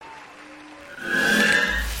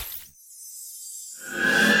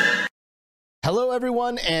Hello,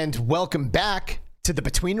 everyone, and welcome back to the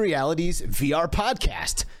Between Realities VR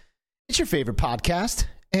podcast. It's your favorite podcast,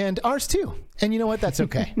 and ours too. And you know what? That's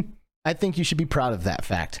okay. I think you should be proud of that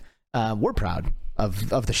fact. We're proud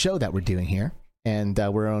of the show that we're doing here, and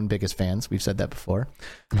we're our own biggest fans. We've said that before.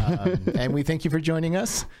 And we thank you for joining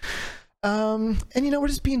us. And you know, we're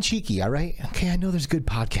just being cheeky, all right? Okay, I know there's good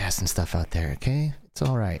podcasts and stuff out there, okay? It's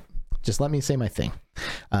all right. Just let me say my thing.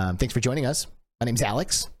 Thanks for joining us. My name's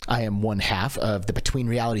Alex. I am one half of the Between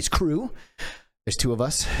Realities crew. There's two of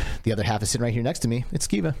us. The other half is sitting right here next to me. It's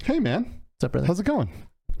Skiva. Hey, man. What's up, brother? How's it going?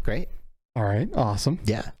 Great. All right. Awesome.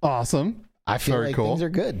 Yeah. Awesome. I feel Very like cool. things are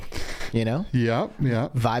good, you know? Yep.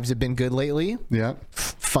 Yep. Vibes have been good lately. Yep.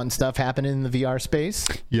 Fun stuff happening in the VR space.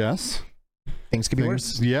 Yes. Things could be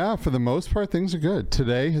worse. Yeah, for the most part, things are good.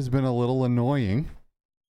 Today has been a little annoying,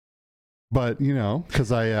 but, you know,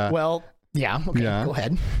 because I... well... Yeah. Okay. Yeah. Go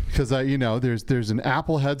ahead. Because there's an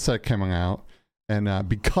Apple headset coming out, and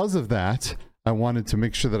because of that, I wanted to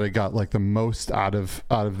make sure that I got like the most out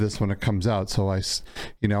of this when it comes out. So I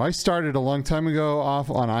started a long time ago off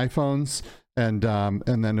on iPhones, and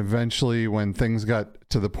then eventually when things got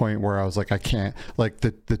to the point where I was like, I can't, like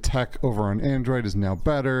the tech over on Android is now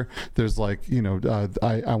better. There's like,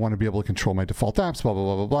 I want to be able to control my default apps, blah, blah,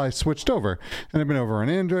 blah, blah, blah. I switched over, and I've been over on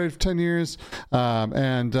Android for 10 years.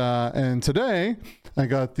 And today I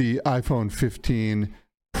got the iPhone 15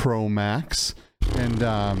 Pro Max, and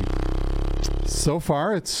so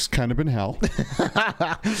far it's kind of been hell.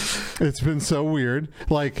 It's been so weird.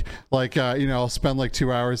 I'll spend like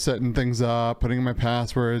 2 hours setting things up, putting in my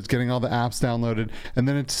passwords, getting all the apps downloaded, and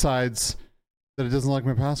then it decides that it doesn't like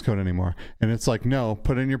my passcode anymore. And it's like, no,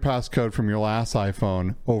 put in your passcode from your last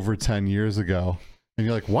iPhone over 10 years ago. And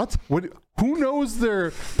you're like, what? Who knows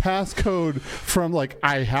their passcode from, like,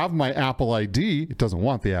 I have my Apple ID. It doesn't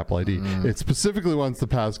want the Apple ID. It specifically wants the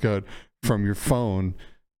passcode from your phone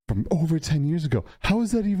from over 10 years ago. How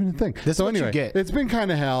is that even a thing? This is what you get. It's been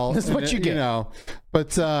kind of hell. This is what you get. You know,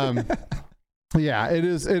 but yeah, it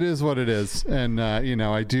is what it is. And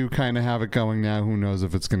I do kind of have it going now. Who knows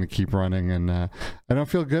if it's going to keep running? And I don't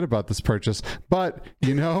feel good about this purchase. But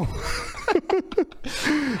that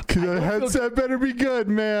headset better be good,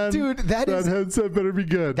 man. Dude, that headset better be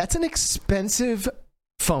good. That's an expensive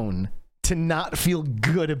phone to not feel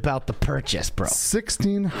good about the purchase, bro.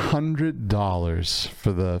 $1,600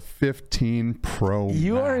 for the 15 Pro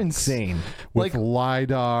You Max are insane. with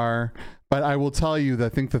LiDAR. But I will tell you that I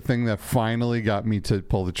think the thing that finally got me to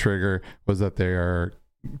pull the trigger was that they are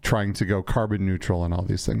trying to go carbon neutral and all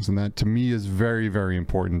these things. And that to me is very, very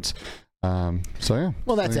important. So yeah.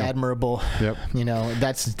 Well, that's admirable. Yep.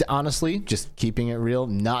 That's honestly, just keeping it real,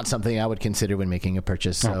 not something I would consider when making a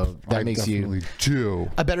purchase. So that makes you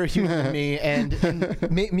a better human than me. And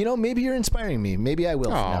maybe you're inspiring me. Maybe I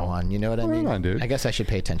will from now on. You know what I mean? On, dude. I guess I should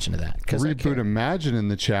pay attention to that. Reboot Imagine in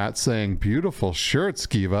the chat saying, beautiful shirt,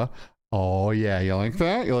 Skiva. Oh yeah. You like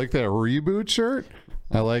that? You like that Reboot shirt?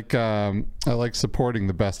 I like supporting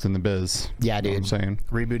the best in the biz. Yeah, dude. You know what I'm saying?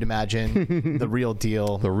 Reboot Imagine, the real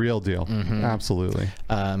deal. The real deal. Mm-hmm. Absolutely.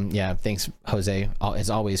 Yeah, thanks, Jose, as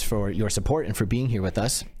always, for your support and for being here with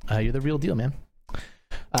us. You're the real deal, man.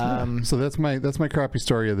 So that's my crappy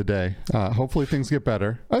story of the day. Hopefully things get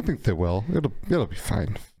better. I think they will. It'll be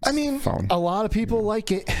fine. I mean, a lot of people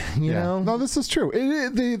like it, you know? No, this is true.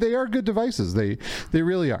 They are good devices. They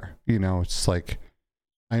really are. It's like,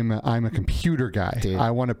 I'm a computer guy. Dude. I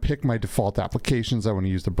want to pick my default applications. I want to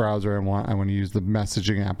use the browser I want. I want to use the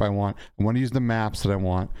messaging app I want. I want to use the maps that I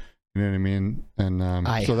want. You know what I mean? And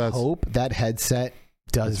I hope that headset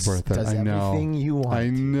does everything you want. I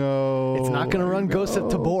know. It's not going to run Ghost of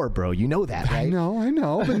Tabor, bro. You know that, right? I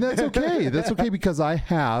know. But that's okay. That's okay because I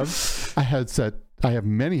have a headset. I have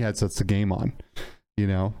many headsets to game on.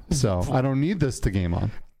 So I don't need this to game on.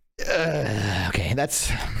 Okay,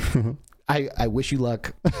 that's... I wish you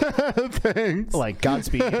luck. Thanks. Like,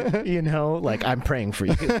 Godspeed. I'm praying for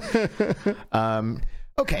you.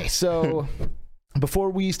 Okay, so before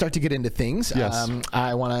we start to get into things, yes.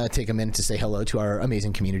 I want to take a minute to say hello to our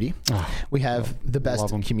amazing community. We have the best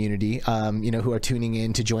community, who are tuning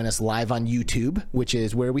in to join us live on YouTube, which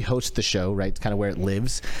is where we host the show, right? It's kind of where it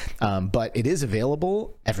lives. But it is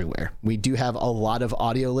available everywhere. We do have a lot of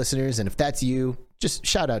audio listeners, and if that's you, just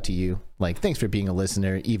shout out to you. Like, thanks for being a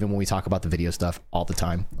listener, even when we talk about the video stuff all the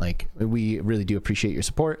time. Like, we really do appreciate your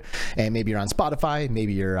support. And maybe you're on Spotify,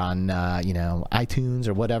 maybe you're on, iTunes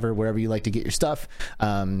or whatever, wherever you like to get your stuff.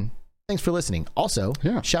 Thanks for listening. Also,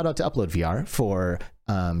 shout out to Upload VR for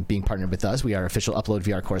being partnered with us. We are official Upload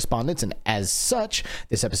VR correspondents, and as such,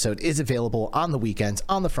 this episode is available on the weekends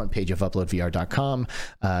on the front page of uploadvr.com.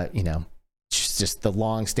 Just just the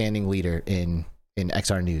long-standing leader in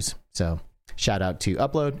XR news. So shout out to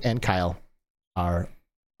Upload and Kyle, our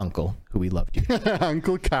uncle, who we love you.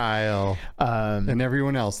 Uncle Kyle. And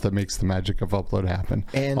everyone else that makes the magic of Upload happen.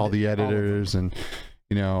 And all the editors and,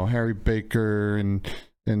 Harry Baker and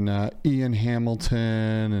Ian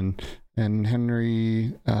Hamilton and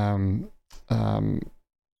Henry,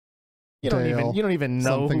 you don't even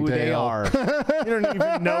know who they are. You don't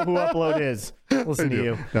even know who Upload is. Listen to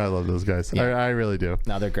you. No, I love those guys. Yeah. I really do.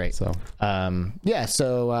 No, they're great. So, let's,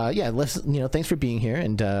 thanks for being here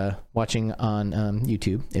and watching on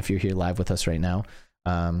YouTube. If you're here live with us right now,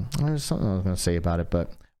 there's something I was going to say about it,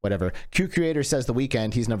 but whatever. Q Creator says The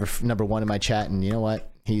Weeknd. He's number one in my chat, and you know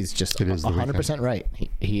what? He's just 100% right.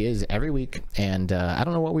 He is every week, and I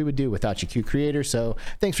don't know what we would do without you, Q Creator. So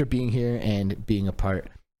thanks for being here and being a part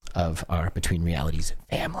of our Between Realities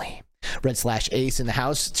family. Red/Ace in the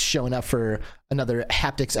house, showing up for another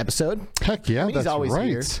Haptics episode. Heck yeah, he's always right.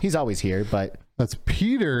 here. He's always here, but that's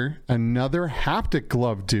Peter, another haptic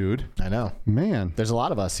glove dude. I know, man. There's a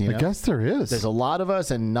lot of us. I guess there is. There's a lot of us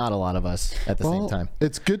and not a lot of us at the same time.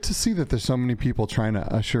 It's good to see that there's so many people trying to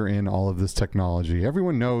usher in all of this technology.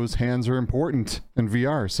 Everyone knows hands are important in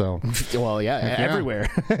VR. So, well, everywhere.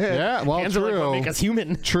 Yeah, well, hands true. are like what make us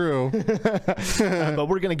human. True. But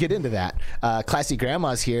we're gonna get into that. Classy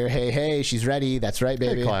Grandma's here. Hey, she's ready. That's right,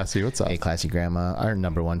 baby. Hey, Classy, what's up? Hey, Classy Grandma, our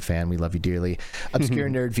number one fan. We love you dearly. Obscure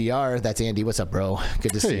Nerd VR. That's Andy. What's up, bro?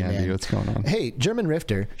 Good to see you, Andy, man. What's going on? Hey, German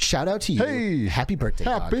Rifter. Shout out to you. Hey, happy birthday,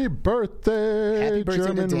 happy dog. birthday, Happy birthday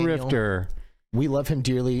German to Rifter. We love him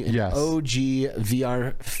dearly. An yes. OG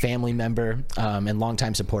VR family member and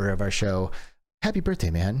longtime supporter of our show. Happy birthday,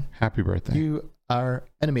 man. Happy birthday. You are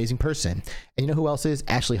an amazing person. And you know who else is?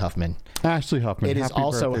 Ashley Huffman. Ashley Huffman. It is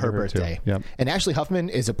also her birthday. Yep. And Ashley Huffman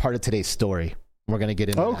is a part of today's story. We're going to get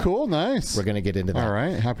into that. Oh, cool. Nice. We're going to get into that. All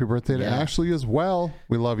right. Happy birthday to Ashley as well.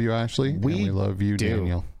 We love you, Ashley. We love you,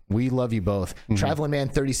 Daniel. We love you both. Traveling Man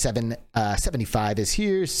 3775 is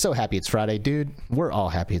here. So happy it's Friday, dude. We're all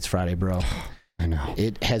happy it's Friday, bro. I know.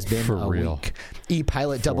 It has been a week.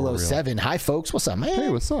 E-Pilot 007. Hi, folks. What's up, man? Hey,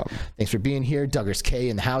 what's up? Thanks for being here. Duggars K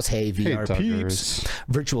in the house. Hey, VR peeps.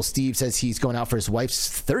 Virtual Steve says he's going out for his wife's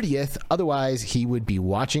 30th. Otherwise, he would be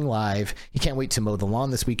watching live. He can't wait to mow the lawn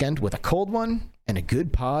this weekend with a cold one and a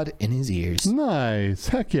good pod in his ears. Nice.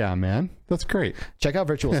 Heck yeah, man. That's great. Check out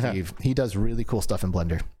Virtual Steve. He does really cool stuff in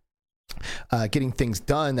Blender. Getting Things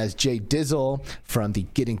Done, that's Jay Dizzle from the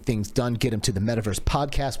Getting Things Done, Get Him to the Metaverse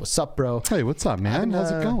podcast. What's up, bro? Hey, what's up, man?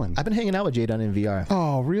 How's it going? I've been hanging out with Jay Dunn in VR.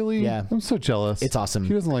 Oh, really? Yeah. I'm so jealous. It's awesome.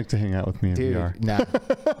 He doesn't like to hang out with me in VR. Nah.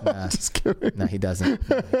 Just kidding. No, he doesn't.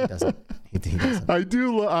 He doesn't. He doesn't.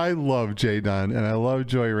 I love Jay Dunn and I love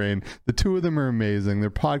Joy Rain. The two of them are amazing. Their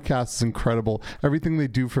podcast is incredible. Everything they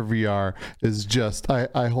do for VR is just,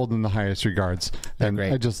 I hold in the highest regards. And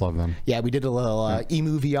great. I just love them. Yeah, we did a little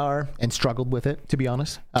Emu VR and struggled with it, to be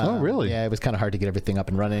honest. Oh, really? Yeah, it was kind of hard to get everything up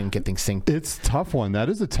and running, get things synced. It's a tough one. That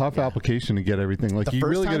is a tough application to get everything. Like, you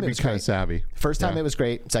really got to be kind of savvy. First time it was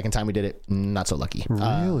great. Second time we did it, not so lucky.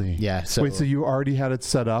 Really? Yeah. So wait, so you already had it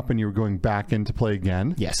set up and you were going back in to play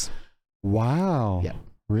again? Yes. Wow. Yeah.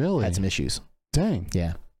 Really? Had some issues. Dang.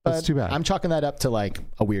 Yeah. That's too bad. I'm chalking that up to like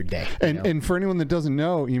a weird day. And for anyone that doesn't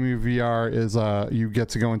know, Emu VR is you get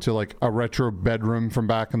to go into like a retro bedroom from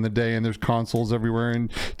back in the day, and there's consoles everywhere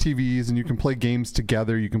and TVs, and you can play games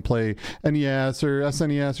together. You can play NES or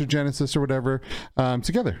SNES or Genesis or whatever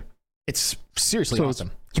together. It's seriously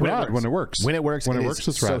awesome. It's rad when it works. When it works,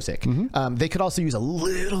 it's so rad. sick. Mm-hmm. They could also use a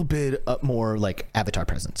little bit more like avatar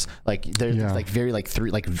presence. Like there's like very like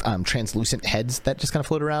translucent heads that just kind of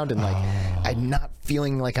float around, and like I'm not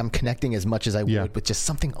feeling like I'm connecting as much as I would with just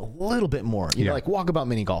something a little bit more. You know, like walkabout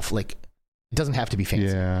mini golf. Like it doesn't have to be fancy.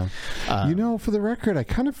 Yeah. For the record, I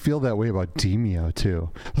kind of feel that way about Demio too.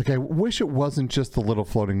 Like I wish it wasn't just the little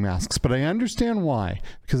floating masks, but I understand why,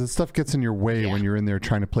 because the stuff gets in your way when you're in there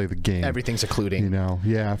trying to play the game. Everything's occluding.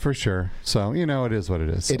 Yeah, for sure. So, it is what it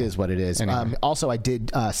is. It is what it is. Anyway. Also, I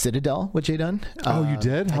did Citadel with Jay Dunn. Oh, you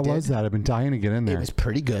did? How was that? I've been dying to get in there. It was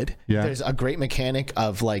pretty good. Yeah. There's a great mechanic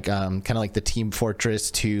of like kind of like the Team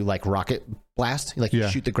Fortress to like rocket blast. Like you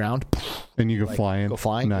shoot the ground and you go flying. Go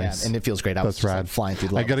flying. Nice. Yeah, and it feels great. I was That's rad. Like flying through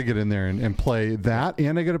the levels. I got to get in there and play that,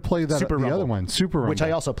 and I got to play that Super Rumble, other one, Super Rumble, which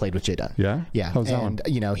I also played with Jay Dunn. Yeah? Yeah. How's that one?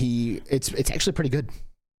 It's actually pretty good.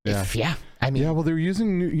 Yeah. I mean, well, they're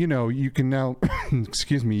using, you can now,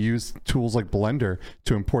 use tools like Blender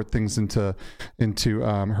to import things into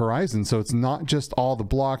Horizon. So it's not just all the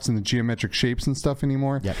blocks and the geometric shapes and stuff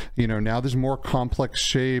anymore. Yep. Now there's more complex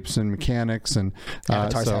shapes and mechanics, and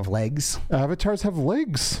avatars have legs. Avatars have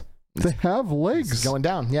legs. They have legs. It's going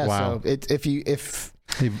down. Yeah. Wow. So if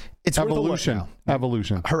It's evolution. Worth a look now.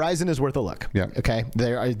 Evolution. Horizon is worth a look. Yeah. Okay.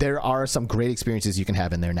 There are some great experiences you can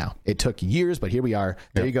have in there now. It took years, but here we are.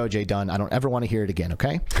 There you go, Jay Dunn. I don't ever want to hear it again.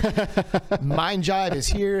 Okay. Mind Jive is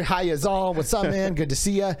here. Hi, Yazal. What's up, man? Good to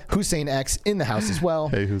see you. Hussein X in the house as well.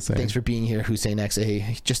 Hey, Hussein. Thanks for being here, Hussein X.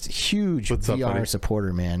 A just huge VR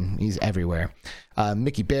supporter, man. He's everywhere.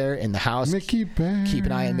 Mickey Bear in the house. Mickey Bear. Keep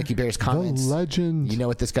an eye on Mickey Bear's comments. The legend. You know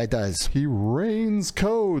what this guy does. He rains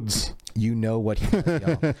codes. You know what he does,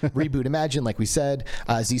 y'all. Reboot Imagine, like we said.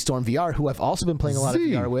 Z-Storm VR, who I've also been playing a lot of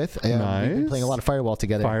VR with. Nice. We've been playing a lot of Firewall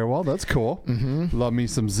together. Firewall, that's cool. Mm-hmm. Love me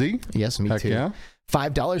some Z. Yes, me Heck too. Yeah.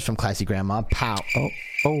 $5 from Classy Grandma. Pow.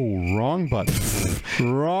 Oh, wrong button.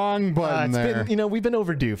 Wrong button there. We've been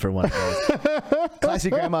overdue for one of those. Classy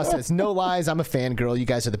Grandma says, no lies, I'm a fangirl. You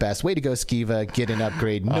guys are the best. Way to go, Skiva. Get an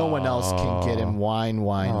upgrade. No one else can get him. Wine.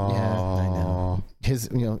 Yeah, I know.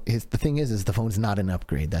 The thing is the phone's not an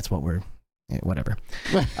upgrade. That's what we're... whatever.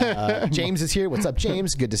 James is here. What's up,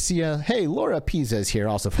 James? Good to see you. Hey, Laura Pisa is here.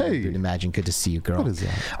 Also from Reboot Imagine. Good to see you, girl. What is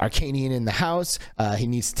that? Arcanian in the house. He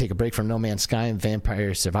needs to take a break from No Man's Sky and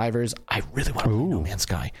Vampire Survivors. I really want to play No Man's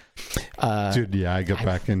Sky. Dude, yeah, I got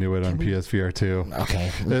back into it on PSVR too.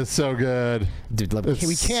 Okay. It's so good. Dude,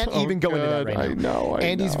 we can't even go into that right now. I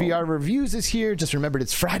Andy's know. VR Reviews is here. Just remembered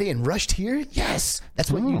it's Friday and rushed here. Yes,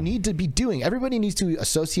 that's what you need to be doing. Everybody needs to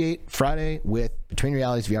associate Friday with Between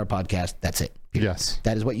Realities VR podcast. That's it. Yes.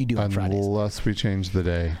 That is what you do on Fridays. Unless we change the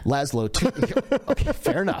day. Laszlo, okay,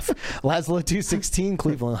 fair enough. Laszlo 216,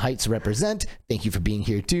 Cleveland Heights represent. Thank you for being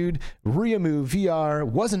here, dude. Riamu VR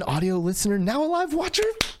was an audio listener, now a live watcher.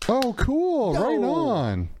 Oh, cool. Right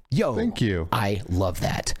on. Yo, thank you. I love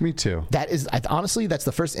that. Me too. That is, honestly, that's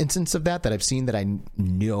the first instance of that I've seen that I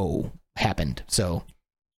know happened. So,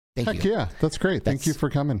 thank you. Heck yeah, that's great. Thank you for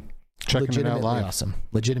coming. Checking it out live.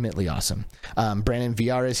 Legitimately awesome. Brandon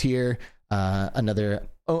VR is here. Another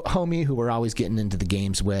homie who we're always getting into the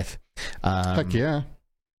games with. Heck yeah.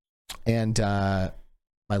 And my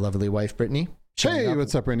lovely wife, Brittany. Hey,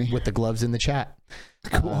 what's up, Brittany? With the gloves in the chat.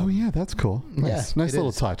 Cool. Oh, yeah, that's cool. Nice. Yeah, nice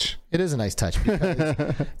little touch. It is a nice touch because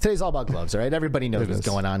today's all about gloves, all right? Everybody knows what's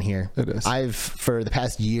going on here. It is. For the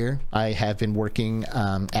past year, I have been working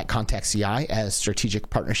at Contact CI as Strategic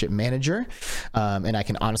Partnership Manager. And I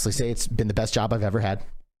can honestly say it's been the best job I've ever had.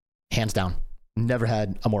 Hands down. Never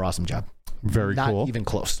had a more awesome job. Very cool. Not even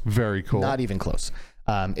close. Very cool. Not even close.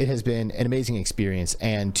 It has been an amazing experience,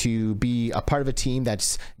 and to be a part of a team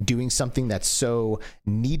that's doing something that's so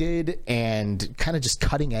needed and kind of just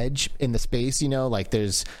cutting edge in the space, like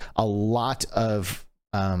there's a lot of,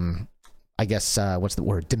 I guess, what's the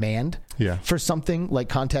word? Demand for something like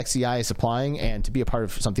Contact CI is supplying, and to be a part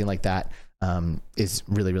of something like that is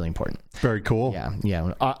really, really important. Very cool.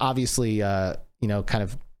 Yeah. Obviously, kind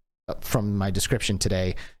of from my description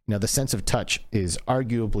today, the sense of touch is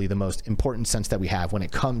arguably the most important sense that we have when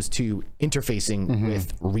it comes to interfacing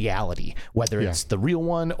with reality, whether it's the real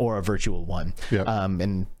one or a virtual one. Yep.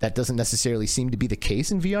 And that doesn't necessarily seem to be the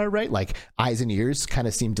case in VR, right? Like eyes and ears kind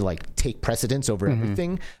of seem to like take precedence over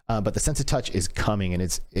everything. But the sense of touch is coming, and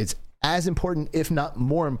it's as important, if not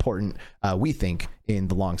more important, we think, in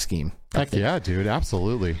the long scheme. Heck yeah, dude.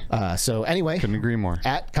 Absolutely. So anyway, couldn't agree more.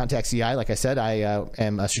 At Contact CI, like I said, I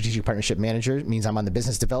am a strategic partnership manager. It means I'm on the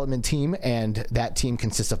business development team, and that team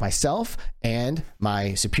consists of myself and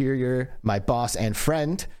my superior, my boss and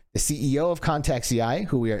friend, the CEO of Contact CI,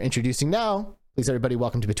 who we are introducing now. Please, everybody,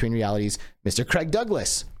 welcome to Between Realities, Mr. Craig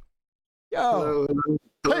Douglas. Yo.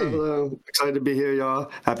 Hello. Excited to be here,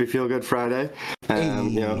 y'all. Happy Feel Good Friday.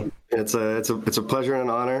 It's a pleasure and an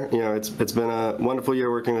honor. It's been a wonderful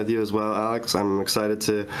year working with you as well, Alex. I'm excited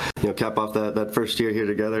to cap off that first year here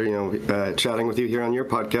together. Chatting with you here on your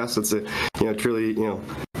podcast. It's a truly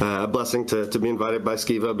a blessing to be invited by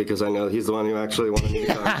Skiva, because I know he's the one who actually wanted me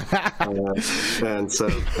to come. And so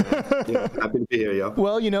happy to be here, yo.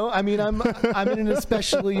 Well, I'm in an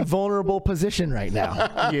especially vulnerable position right now.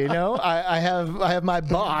 I have my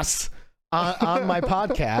boss on my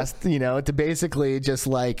podcast, to basically just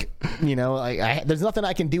there's nothing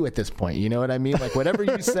I can do at this point. You know what I mean? Like whatever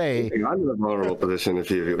you say. I'm in a vulnerable position, if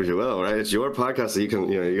you will, right? It's your podcast, so you can,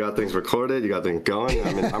 you got things recorded, you got things going.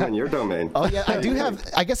 I'm in your domain. Oh yeah,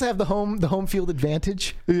 I guess I have the home field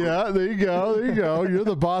advantage. Yeah, there you go. You're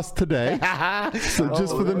the boss today. So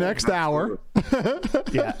just for the next hour.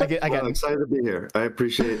 Yeah, I'm excited to be here. I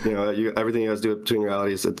appreciate everything you guys do at Between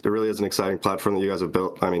Realities. It really is an exciting platform that you guys have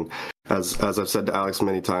built. As I've said to Alex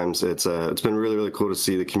many times, it's been really, really cool to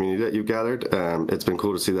see the community that you've gathered. It's been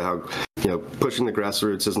cool to see how pushing the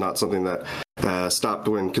grassroots is not something that stopped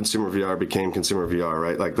when consumer VR became consumer VR,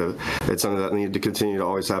 right? Like it's something that needed to continue to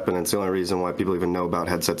always happen, and it's the only reason why people even know about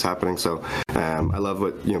headsets happening. So I love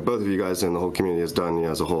what both of you guys and the whole community has done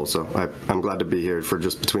as a whole. So I'm glad to be here for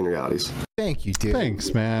just Between Realities. Thank you, dude.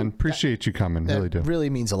 Thanks, man. Appreciate you coming. Really do. Really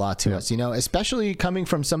means a lot to us, especially coming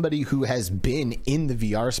from somebody who has been in the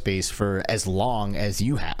VR space for as long as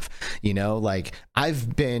you have. Like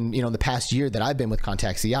I've been, in the past year that I've been with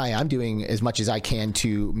Contact CI, I'm doing as much as I can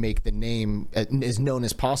to make the name as known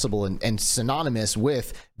as possible and synonymous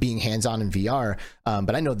with being hands-on in VR.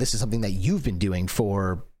 But I know this is something that you've been doing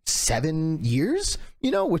for 7 years,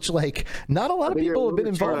 which like not a lot of people have been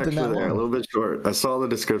involved in that long. A little bit short. I saw the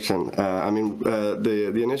description.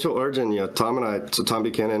 The initial origin, Tom and I, so Tom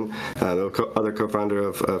Buchanan, the other co-founder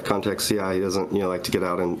of Contact CI, he doesn't like to get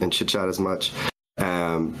out and chit chat as much.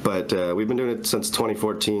 But we've been doing it since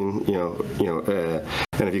 2014,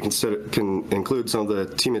 and if you can include some of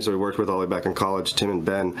the teammates that we worked with all the way back in college, Tim and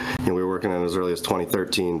Ben, we were working on it as early as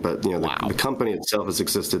 2013, but the company itself has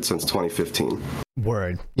existed since 2015.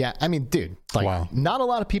 Word. Yeah. I mean, dude, not a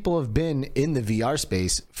lot of people have been in the VR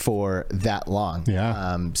space for that long.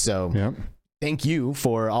 Yeah. Thank you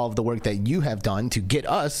for all of the work that you have done to get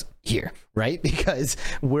us here, right? Because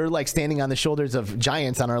we're like standing on the shoulders of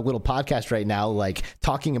giants on our little podcast right now, like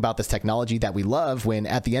talking about this technology that we love, when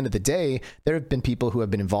at the end of the day, there have been people who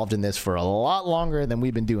have been involved in this for a lot longer than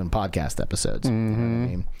we've been doing podcast episodes. Mm-hmm. You know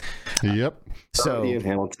what I mean? Yep. So Ian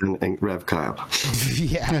Hamilton and Rev Kyle.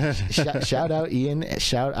 Yeah. Shout out Ian,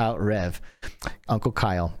 shout out Rev, Uncle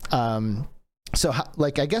Kyle. So,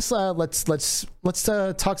 I guess let's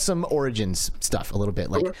talk some origins stuff a little bit.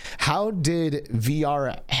 Like, how did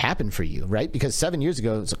VR happen for you, right? Because 7 years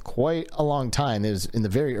ago, it's quite a long time. It was in the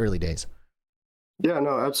very early days. Yeah,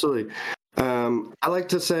 no, absolutely. I like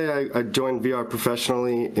to say I joined VR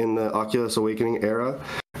professionally in the Oculus Awakening era.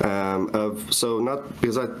 Not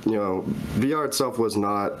because VR itself was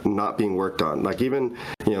not being worked on. Like even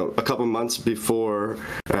a couple months before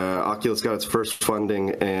Oculus got its first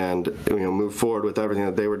funding and moved forward with everything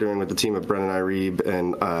that they were doing with the team of Brennan Irebe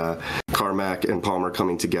and Carmack and Palmer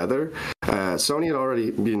coming together, Sony had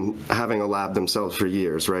already been having a lab themselves for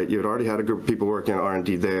years, right? You had already had a group of people working on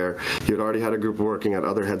R&D there. You had already had a group working at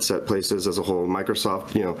other headset places as a whole.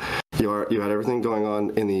 Microsoft, you had everything going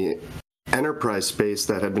on in the enterprise space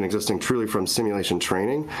that had been existing truly from simulation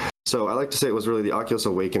training. So I like to say it was really the Oculus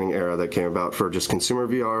Awakening era that came about for just consumer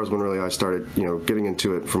VR was when really I started, getting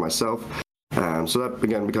into it for myself. So that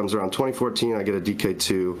again becomes around 2014. I get a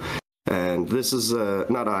DK2, and this is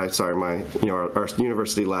my our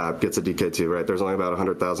university lab gets a DK2. Right, there's only about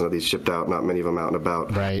 100,000 of these shipped out. Not many of them out and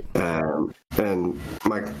about. Right. And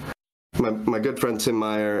my good friend Tim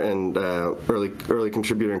Meyer and early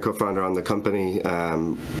contributor and co-founder on the company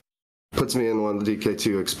puts me in one of the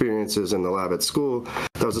DK2 experiences in the lab at school.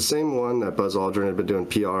 That was the same one that Buzz Aldrin had been doing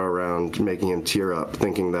PR around, making him tear up,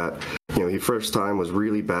 thinking that he first time was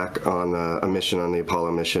really back on a mission, on the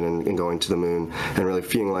Apollo mission, and going to the moon, and really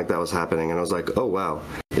feeling like that was happening. And I was like, oh wow,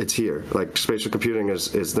 it's here. Like spatial computing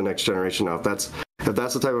is the next generation now. If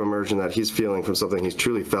that's the type of immersion that he's feeling from something he's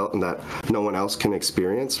truly felt and that no one else can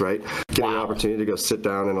experience, right? Getting an opportunity to go sit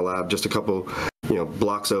down in a lab just a couple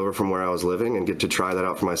blocks over from where I was living and get to try that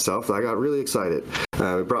out for myself. I got really excited.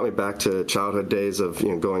 It brought me back to childhood days of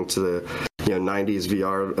going to the 90s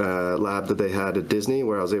VR lab that they had at Disney,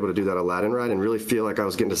 where I was able to do that Aladdin ride and really feel like I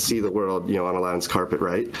was getting to see the world on Aladdin's carpet,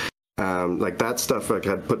 right? Like that stuff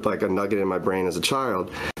had put like a nugget in my brain as a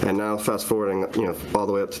child. And now fast forwarding all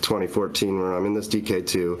the way up to 2014 where I'm in this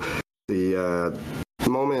DK2, the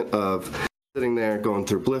moment of sitting there going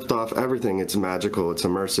through liftoff, everything, it's magical, it's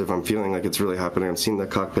immersive. I'm feeling like it's really happening. I'm seeing the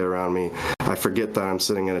cockpit around me. I forget that I'm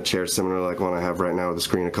sitting in a chair similar to like one I have right now with the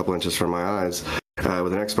screen a couple inches from my eyes,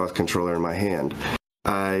 with an Xbox controller in my hand.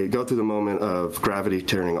 I go through the moment of gravity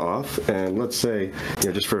turning off, and let's say,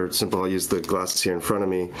 just for simple, I'll use the glasses here in front of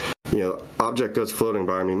me, object goes floating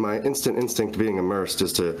by me. My instant instinct being immersed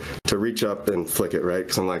is to reach up and flick it, right?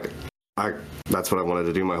 Because I'm like, that's what I wanted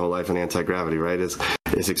to do my whole life in anti-gravity, right? Is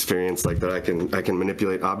experience like that I can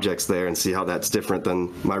manipulate objects there and see how that's different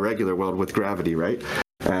than my regular world with gravity, right?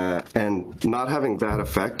 And not having that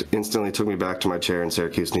effect instantly took me back to my chair in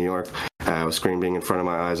Syracuse, New York, with screen being in front of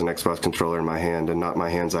my eyes, an Xbox controller in my hand, and not my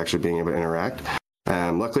hands actually being able to interact.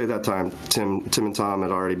 Luckily at that time, Tim and Tom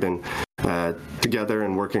had already been together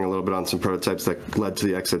and working a little bit on some prototypes that led to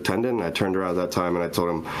the Exotendon. And I turned around at that time and I told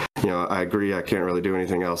him, I agree, I can't really do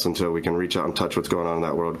anything else until we can reach out and touch what's going on in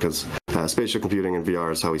that world, because spatial computing and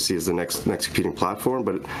VR is how we see as the next computing platform.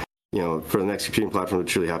 But for the next computing platform to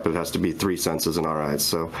truly happen, it has to be 3 senses in our eyes.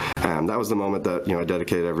 So that was the moment that, I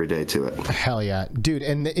dedicated every day to it. Hell yeah, dude.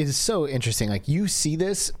 And it is so interesting. Like, you see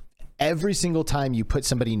this every single time you put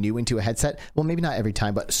somebody new into a headset. Well, maybe not every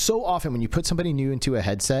time, but so often when you put somebody new into a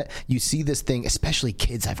headset, you see this thing, especially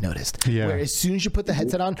kids, I've noticed, where as soon as you put the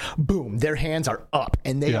headset on, boom, their hands are up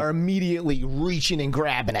and they are immediately reaching and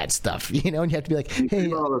grabbing at stuff, and you have to be like, hey.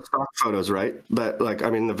 You all the stock photos, right? That,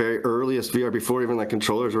 the very earliest VR, before even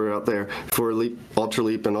controllers were out there, before Ultra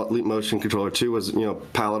Leap and Leap Motion Controller 2 was,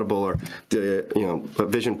 palatable, or but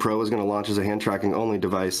Vision Pro was going to launch as a hand tracking only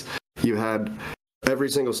device. You had every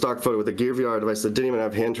single stock photo with a Gear VR device that didn't even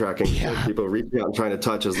have hand tracking. People reaching out and trying to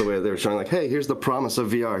touch as the way they were showing, hey, here's the promise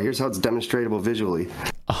of VR. Here's how it's demonstratable visually.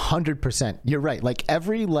 100%. You're right. Like,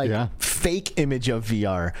 every fake image of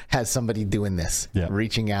VR has somebody doing this,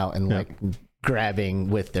 reaching out and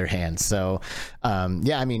grabbing with their hands. So,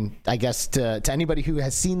 I guess to anybody who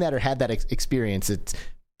has seen that or had that experience, it's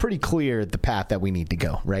pretty clear the path that we need to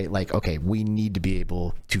go, right? Like, okay, we need to be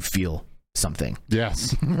able to feel something.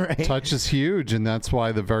 Yes. Right. Touch is huge, and that's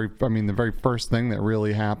why the very first thing that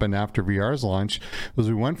really happened after VR's launch was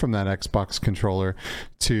we went from that Xbox controller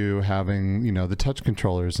to having the touch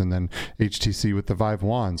controllers, and then HTC with the Vive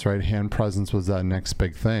wands, right? Hand presence was that next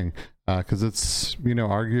big thing, because it's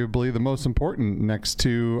arguably the most important next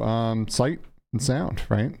to sight and sound,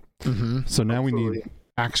 right? So now we need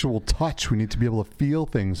actual touch. We need to be able to feel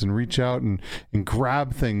things and reach out and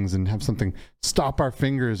grab things and have something stop our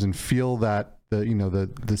fingers and feel that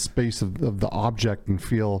the space of the object and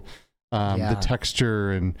feel the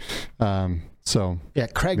texture. And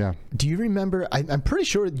Craig, do you remember, I'm pretty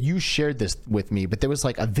sure you shared this with me, but there was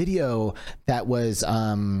a video that was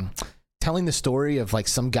telling the story of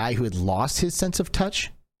some guy who had lost his sense of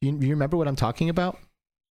touch. You remember what I'm talking about?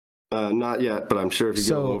 Not yet, but I'm sure if you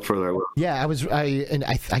go a little further, I will. Yeah,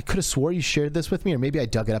 I could have swore you shared this with me, or maybe I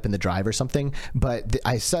dug it up in the drive or something. But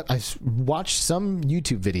I watched some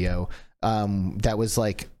YouTube video that was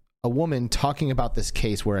a woman talking about this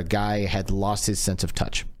case where a guy had lost his sense of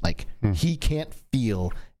touch. He can't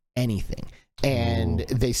feel anything, and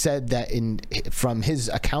they said that from his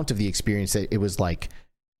account of the experience, that it was like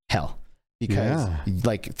hell. Because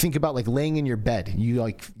think about laying in your bed,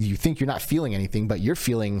 you think you're not feeling anything, but you're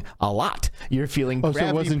feeling a lot. You're feeling so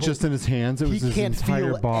it wasn't just in his hands, it was his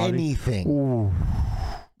entire body. Anything. Ooh.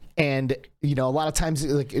 And a lot of times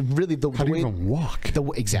really the How do way you even walk?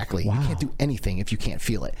 Exactly. Wow. You can't do anything if you can't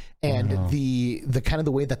feel it. And the kind of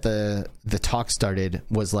the way that the talk started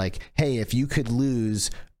was hey, if you could lose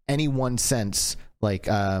any one sense,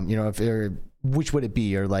 if you're, which would it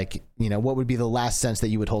be? Or what would be the last sense that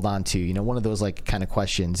you would hold on to? One of those kind of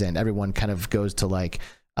questions, and everyone kind of goes to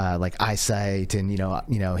eyesight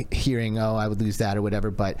and hearing. Oh, I would lose that or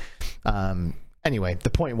whatever. But anyway,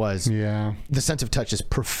 the point was, the sense of touch is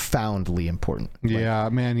profoundly important. Yeah,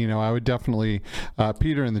 man. I would definitely.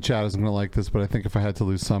 Peter in the chat isn't going to like this, but I think if I had to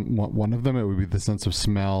lose one of them, it would be the sense of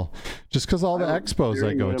smell. Just because all the expos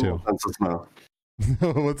I go to. Sense of smell.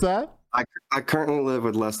 What's that? I currently live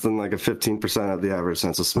with less than a 15% of the average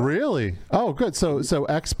sense of smell. Really? Oh, good. So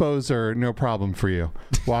expos are no problem for you.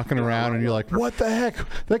 Walking around and you're like, what the heck?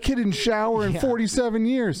 That kid didn't shower in 47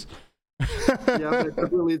 years. But it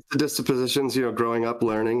definitely leads to dispositions, growing up,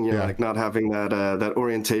 learning, not having that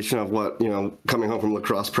orientation of what, coming home from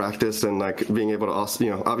lacrosse practice and being able to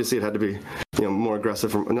also, obviously it had to be, more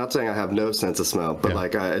aggressive. I'm not saying I have no sense of smell,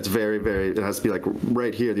 but it's very, very, it has to be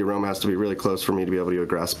right here. The aroma has to be really close for me to be able to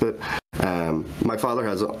grasp it. My father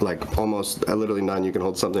has almost literally none. You can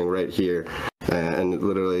hold something right here and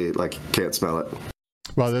literally can't smell it.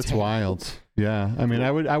 Well, that's wild. Yeah, I mean,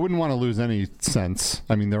 I wouldn't want to lose any sense.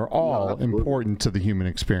 I mean, they're all important to the human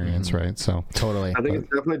experience, right? So totally. I think it's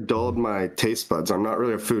definitely dulled my taste buds. I'm not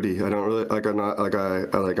really a foodie. I don't really I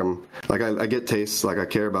get tastes, I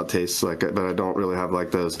care about tastes, but I don't really have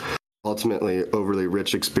those ultimately overly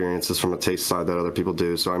rich experiences from a taste side that other people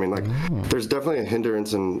do. So I mean, there's definitely a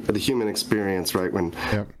hindrance in the human experience, right? When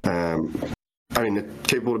I mean, it's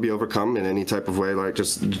capable to be overcome in any type of way,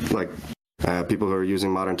 people who are using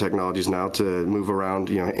modern technologies now to move around,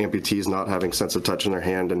 amputees not having sense of touch in their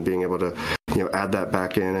hand and being able to, add that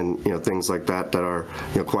back in and, things like that are,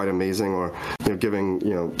 quite amazing, or, giving,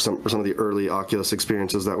 some of the early Oculus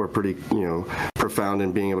experiences that were pretty, profound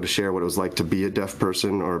in being able to share what it was like to be a deaf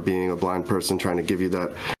person or being a blind person, trying to give you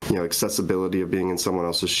that, accessibility of being in someone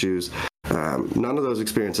else's shoes. None of those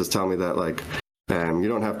experiences tell me that You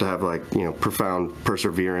don't have to have like, profound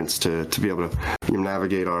perseverance to be able to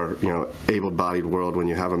navigate our, able-bodied world when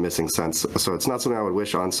you have a missing sense. So it's not something I would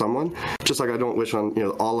wish on someone, just like I don't wish on,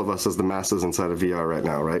 all of us as the masses inside of VR right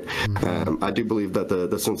now, right? I do believe that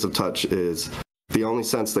the sense of touch is the only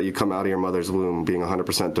sense that you come out of your mother's womb being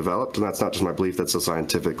 100% developed. And that's not just my belief, that's a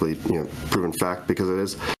scientifically, proven fact, because it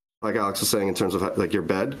is. Like Alex was saying, in terms of like your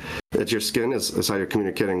bed, it's your skin is how you're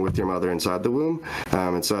communicating with your mother inside the womb,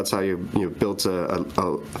 and so that's how you built a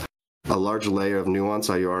large layer of nuance,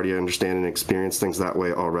 how you already understand and experience things that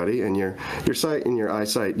way already. And your sight and your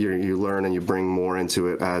eyesight, you learn and you bring more into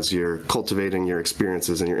it as you're cultivating your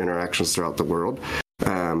experiences and your interactions throughout the world.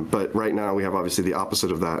 But right now we have obviously the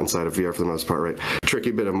opposite of that inside of VR for the most part, right?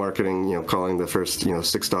 Tricky bit of marketing, calling the first,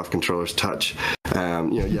 6-DoF controllers touch.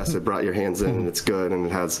 Yes, it brought your hands in and it's good and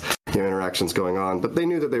it has interactions going on, but they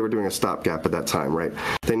knew that they were doing a stopgap at that time, right?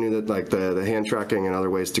 They knew that like the hand tracking and other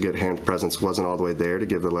ways to get hand presence wasn't all the way there to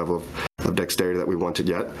give the level of dexterity that we wanted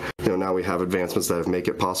yet. Now we have advancements that make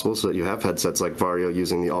it possible so that you have headsets like Vario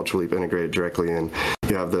using the Ultra Leap integrated directly in.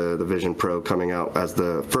 You have the Vision Pro coming out as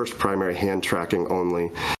the first primary hand tracking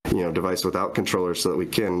only device without controllers, so that we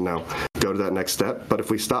can now go to that next step. But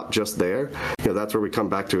if we stop just there, that's where we come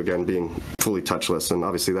back to again being fully touchless. And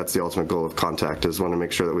obviously that's the ultimate goal of contact, is want to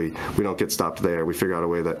make sure that we don't get stopped there. We figure out a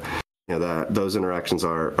way that that those interactions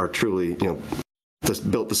are truly just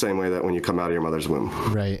built the same way that when you come out of your mother's womb.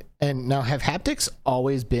 Right. And now, have haptics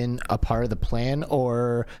always been a part of the plan,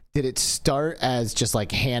 or did it start as just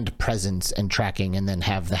like hand presence and tracking and then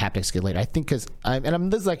have the haptics get later? I think this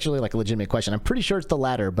is actually like a legitimate question. I'm pretty sure it's the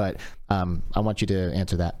latter, but I want you to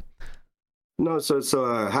answer that. No, so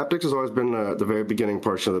haptics has always been the very beginning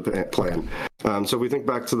portion of the plan. So if we think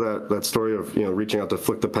back to that story of reaching out to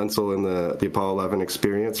flick the pencil in the Apollo 11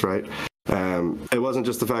 experience, right? It wasn't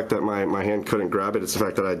just the fact that my hand couldn't grab it, it's the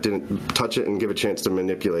fact that I didn't touch it and give a chance to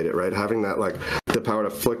manipulate it, right? Having that, like, the power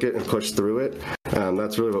to flick it and push through it,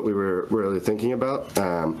 that's really what we were really thinking about.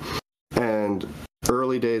 And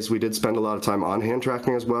early days, we did spend a lot of time on hand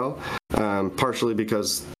tracking as well, partially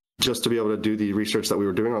because just to be able to do the research that we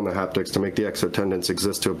were doing on the haptics to make the exotendons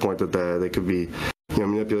exist to a point that they could be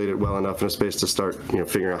manipulated well enough in a space to start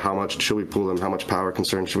figuring out how much should we pull them, how much power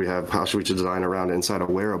concern should we have, how should we design around inside a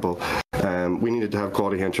wearable. We needed to have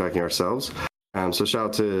quality hand tracking ourselves. So shout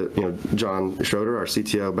out to John Schroeder, our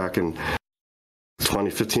CTO, back in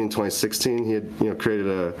 2015, 2016. He had created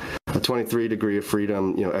a 23 degree of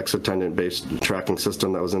freedom exotendant based tracking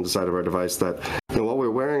system that was inside of our device that while we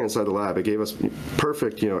were wearing inside the lab, it gave us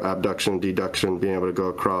perfect abduction, deduction, being able to go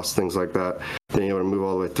across, things like that, being able to move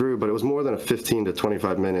all the way through. But it was more than a 15 to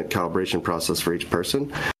 25 minute calibration process for each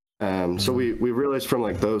person. So we realized from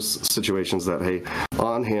like those situations that, hey,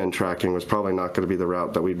 on hand tracking was probably not going to be the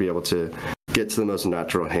route that we'd be able to get to the most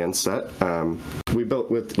natural hand set. We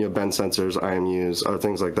built with bend sensors, IMUs, other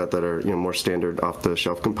things like that are more standard off the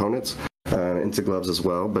shelf components into gloves as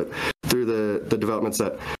well. But through the developments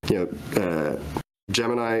that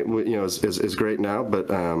Gemini is great now,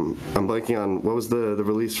 but I'm blanking on what was the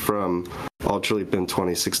release from Ultra Leap in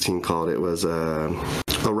 2016 called. It was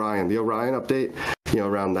Orion. The Orion update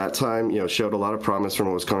around that time showed a lot of promise from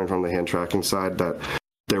what was coming from the hand tracking side, that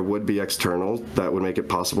there would be external that would make it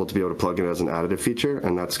possible to be able to plug in as an additive feature,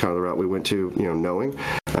 and that's kind of the route we went to, knowing.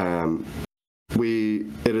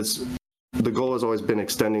 The goal has always been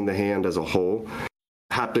extending the hand as a whole.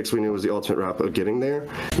 Haptics we knew was the ultimate route of getting there.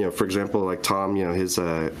 For example, like Tom, his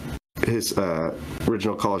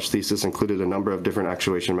original college thesis included a number of different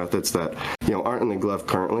actuation methods that aren't in the glove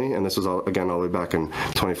currently, and this was all the way back in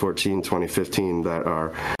 2014, 2015, that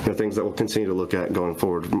are things that we'll continue to look at going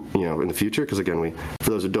forward in the future, because again, for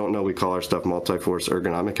those who don't know, we call our stuff multi-force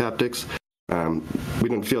ergonomic haptics. We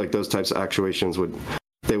didn't feel like those types of actuations would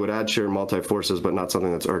add sheer multi-forces, but not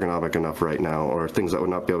something that's ergonomic enough right now, or things that would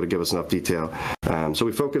not be able to give us enough detail. So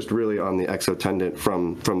we focused really on the exotendant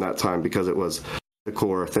from that time, because it was the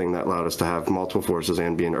core thing that allowed us to have multiple forces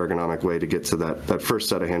and be an ergonomic way to get to that first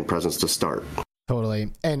set of hand presence to start.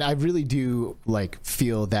 Totally. And I really do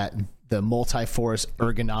feel that the multi-force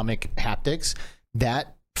ergonomic haptics,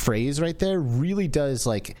 that phrase right there really does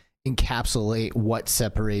encapsulate what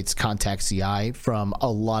separates Contact CI from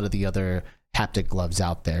a lot of the other haptic gloves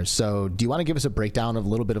out there. So do you want to give us a breakdown of a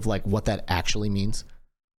little bit of what that actually means?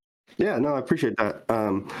 Yeah, no, I appreciate that.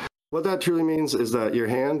 What that truly means is that your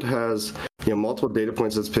hand has multiple data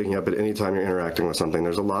points it's picking up at any time you're interacting with something.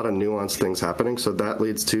 There's a lot of nuanced things happening, so that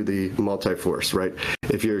leads to the multi-force, right?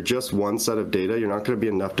 If you're just one set of data, you're not going to be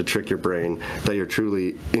enough to trick your brain that you're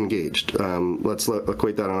truly engaged. Let's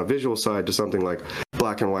equate that on a visual side to something like black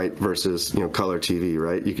black and white versus, color TV,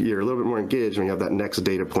 right? You're a little bit more engaged when you have that next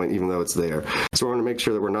data point, even though it's there. So we want to make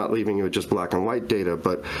sure that we're not leaving you with just black and white data,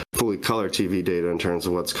 but fully color TV data in terms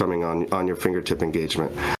of what's coming on your fingertip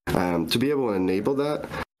engagement. To be able to enable that,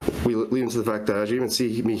 we lead into the fact that, as you even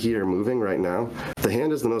see me here moving right now, the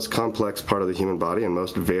hand is the most complex part of the human body and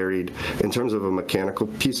most varied in terms of a mechanical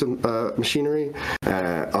piece of machinery.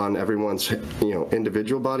 On everyone's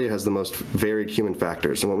individual body, it has the most varied human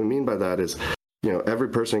factors. And what we mean by that is, every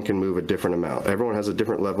person can move a different amount. Everyone has a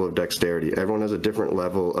different level of dexterity. Everyone has a different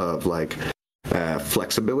level of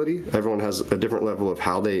flexibility. Everyone has a different level of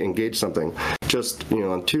how they engage something. Just,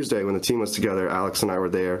 on Tuesday when the team was together, Alex and I were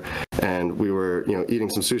there, and we were, eating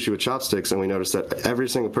some sushi with chopsticks, and we noticed that every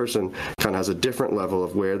single person kind of has a different level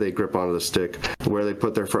of where they grip onto the stick, where they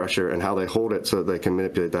put their pressure, and how they hold it so that they can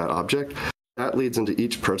manipulate that object. That leads into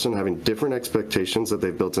each person having different expectations that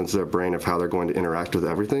they've built into their brain of how they're going to interact with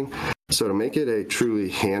everything. So to make it a truly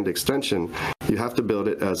hand extension, you have to build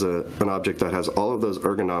it as an object that has all of those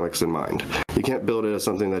ergonomics in mind. You can't build it as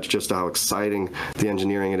something that's just how exciting the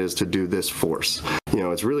engineering it is to do this force.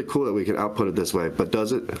 It's really cool that we can output it this way, but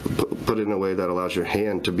does it put it in a way that allows your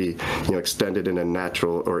hand to be, extended in a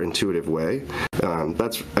natural or intuitive way?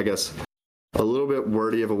 That's, I guess, a little bit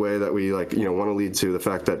wordy of a way that we want to lead to the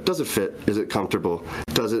fact that, does it fit? Is it comfortable?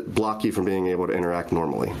 Does it block you from being able to interact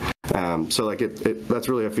normally? So that's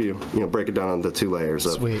really if you break it down on the two layers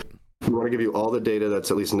of, Sweet. We want to give you all the data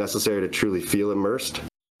that's at least necessary to truly feel immersed.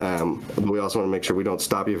 But we also want to make sure we don't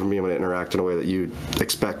stop you from being able to interact in a way that you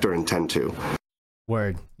expect or intend to.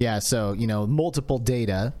 Word. Yeah. So, multiple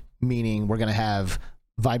data, meaning we're going to have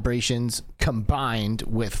vibrations combined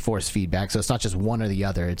with force feedback. So it's not just one or the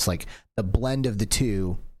other. It's like the blend of the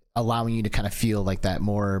two, allowing you to kind of feel like that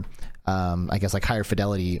more, higher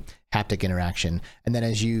fidelity haptic interaction. And then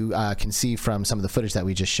as you can see from some of the footage that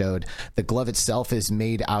we just showed, the glove itself is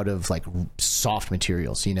made out of like soft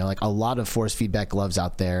materials. Like a lot of force feedback gloves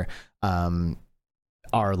out there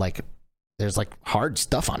are like, there's like hard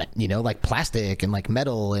stuff on it, like plastic and like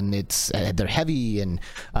metal, and they're heavy and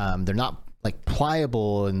they're not like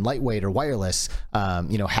pliable and lightweight or wireless.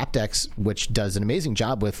 Haptics, which does an amazing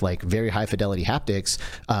job with like very high fidelity haptics,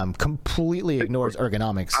 completely ignores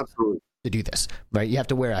ergonomics. Absolutely. To do this, right? You have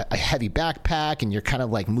to wear a heavy backpack, and you're kind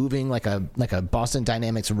of like moving like a Boston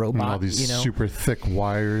Dynamics robot. And all these super thick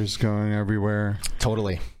wires going everywhere.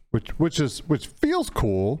 Totally. Which feels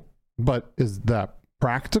cool, but is that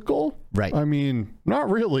practical? Right. I mean,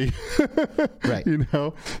 not really. Right.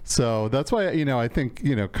 So that's why I think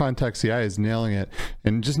Contact CI is nailing it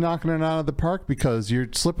and just knocking it out of the park, because you're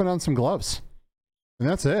slipping on some gloves, and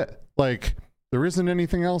that's it. Like, there isn't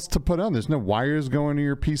anything else to put on. There's no wires going to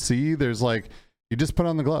your PC. There's you just put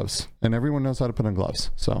on the gloves, and everyone knows how to put on gloves.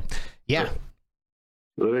 So yeah,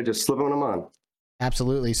 literally just slipping them on.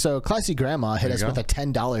 Absolutely. So Classy Grandma hit us with a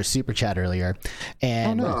 $10 super chat earlier,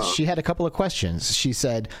 and she had a couple of questions. She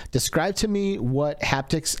said, describe to me what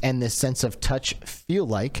haptics and this sense of touch feel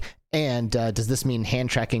like, and does this mean hand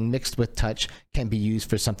tracking mixed with touch can be used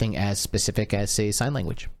for something as specific as, say, sign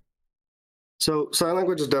language? So sign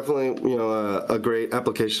language is definitely, a great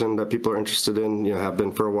application that people are interested in, have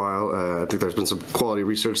been for a while. I think there's been some quality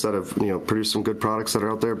research that have, produced some good products that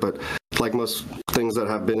are out there. But like most things that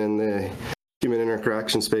have been in the human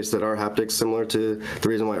interaction space that are haptics, similar to the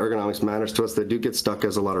reason why ergonomics matters to us, they do get stuck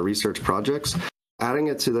as a lot of research projects. Adding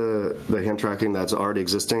it to the hand tracking that's already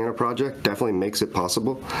existing in a project definitely makes it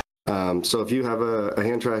possible. So if you have a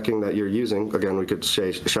hand tracking that you're using, again, we could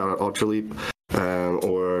shout out Ultraleap,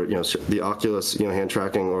 or the Oculus hand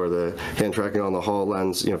tracking, or the hand tracking on the Hall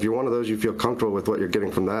lens. If you're one of those, you feel comfortable with what you're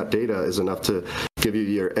getting from that data is enough to give you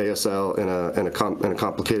your ASL in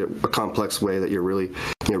a complex way that you're really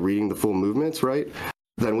reading the full movements, right?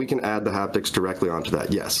 Then we can add the haptics directly onto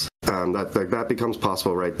that. Yes, that becomes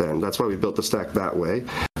possible right then. That's why we built the stack that way.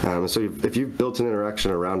 So if you've built an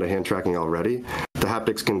interaction around a hand tracking already, the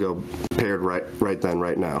haptics can go paired right then,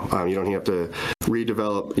 right now. You don't have to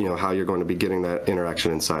redevelop, how you're going to be getting that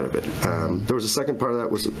interaction inside of it. There was a second part of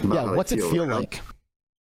that was about how what's it feel like?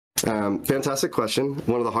 Fantastic question.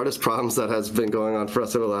 One of the hardest problems that has been going on for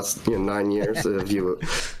us over the last 9 years, if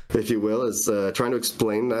you will, is trying to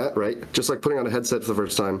explain that, right? Just like putting on a headset for the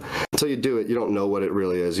first time. Until you do it, you don't know what it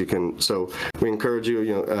really is. So we encourage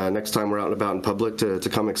you, next time we're out and about in public to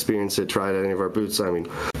come experience it, try it at any of our booths. I mean,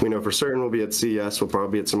 we know for certain we'll be at CES. We'll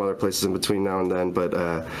probably be at some other places in between now and then, but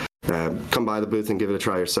come by the booth and give it a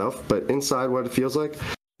try yourself. But inside, what it feels like,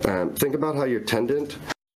 think about how your tendon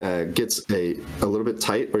gets a little bit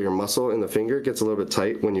tight, or your muscle in the finger gets a little bit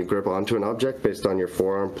tight when you grip onto an object based on your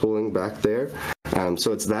forearm pulling back there.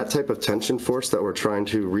 So it's that type of tension force that we're trying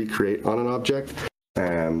to recreate on an object.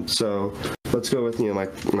 So let's go with my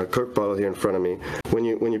Coke bottle here in front of me. When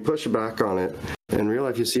you push back on it, in real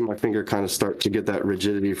life you see my finger kind of start to get that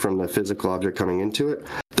rigidity from the physical object coming into it.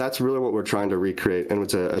 That's really what we're trying to recreate, and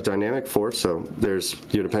it's a dynamic force. So there's,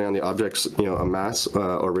 depending on the object's a mass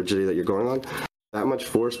or rigidity that you're going on. That much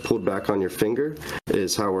force pulled back on your finger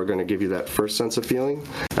is how we're going to give you that first sense of feeling.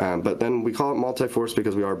 But then we call it multi-force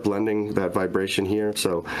because we are blending that vibration here.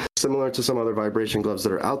 So similar to some other vibration gloves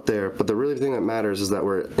that are out there, but the really thing that matters is that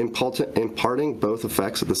we're imparting both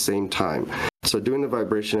effects at the same time. So doing the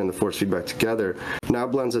vibration and the force feedback together now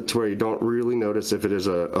blends it to where you don't really notice if it is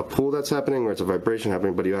a pull that's happening or it's a vibration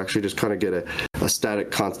happening, but you actually just kind of get a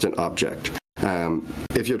static constant object.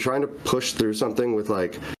 If you're trying to push through something with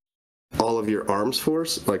all of your arms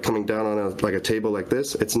force, like coming down on a table like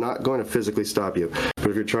this, it's not going to physically stop you.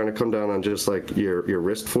 But if you're trying to come down on just your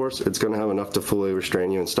wrist force, it's going to have enough to fully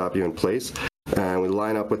restrain you and stop you in place. And we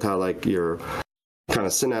line up with how your kind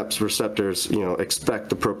of synapse receptors, expect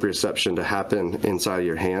the proprioception to happen inside of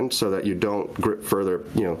your hand so that you don't grip further,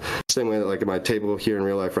 same way that in my table here in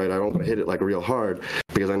real life, right? I don't want to hit it real hard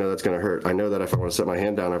because I know that's going to hurt. I know that if I want to set my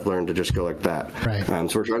hand down, I've learned to just go like that. Right.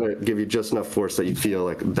 So we're trying to give you just enough force that you feel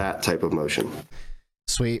that type of motion.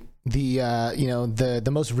 Sweet. The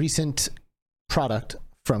most recent product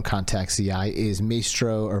from Contact CI is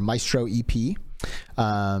Maestro EP.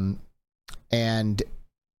 And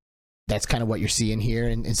that's kind of what you're seeing here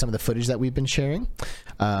in some of the footage that we've been sharing,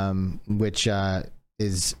 which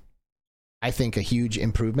is, I think, a huge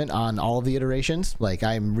improvement on all of the iterations.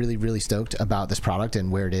 I'm really, really stoked about this product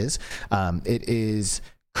and where it is. It is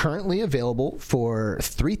currently available for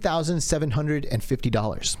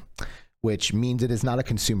 $3,750, which means it is not a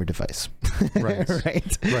consumer device. Right.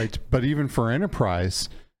 Right. But even for enterprise,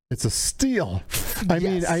 it's a steal. I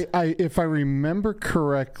mean, I if I remember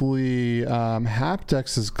correctly,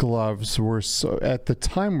 Haptics's gloves were at the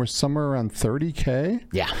time were somewhere around $30K.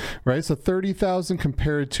 Yeah. Right. So 30,000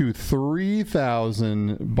 compared to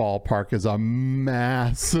 3,000 ballpark is a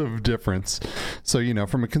massive difference. So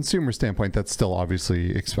from a consumer standpoint, that's still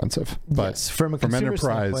obviously expensive. But yes, from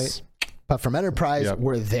enterprise, yep.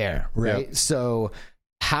 We're there, right? Yep. So.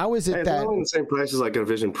 How is it that it's the same price as a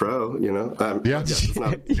Vision Pro, Yeah. It's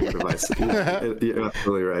not a consumer device. You're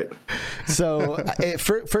absolutely right. So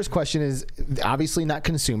first question is obviously not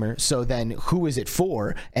consumer. So then who is it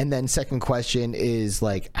for? And then second question is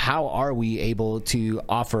how are we able to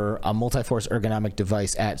offer a multi-force ergonomic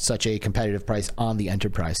device at such a competitive price on the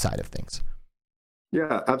enterprise side of things?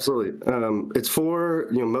 Yeah, absolutely. It's for,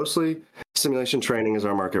 mostly simulation training is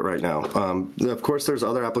our market right now. Of course, there's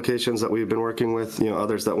other applications that we've been working with,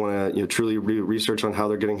 others that want to truly research on how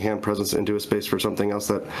they're getting hand presence into a space for something else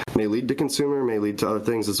that may lead to consumer, may lead to other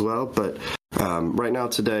things as well. But right now,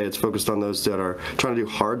 today, it's focused on those that are trying to do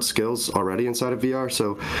hard skills already inside of VR.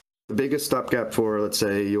 So the biggest stopgap for, let's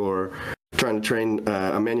say, you're trying to train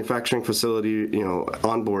a manufacturing facility,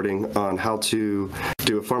 onboarding on how to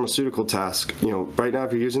do a pharmaceutical task. Right now,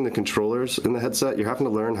 if you're using the controllers in the headset, you're having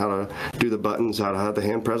to learn how to do the buttons, how to have the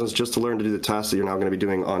hand presence, just to learn to do the tasks that you're now going to be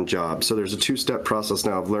doing on job. So there's a two-step process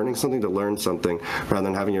now of learning something to learn something rather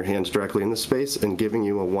than having your hands directly in the space and giving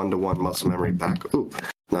you a one-to-one muscle memory back. Ooh.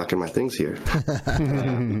 Knocking my things here.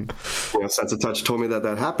 Sense of Touch told me that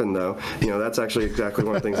happened, though. That's actually exactly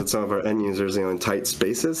one of the things that some of our end users, in tight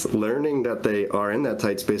spaces, learning that they are in that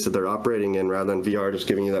tight space that they're operating in, rather than VR just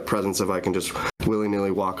giving you that presence of I can just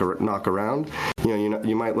willy-nilly knock around.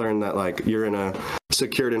 You might learn that you're in a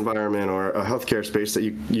secured environment or a healthcare space that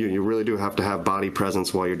you really do have to have body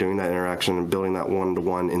presence while you're doing that interaction and building that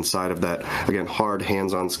one-to-one inside of that, again, hard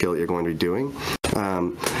hands-on skill that you're going to be doing.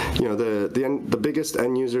 The biggest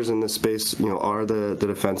end users in this space, are the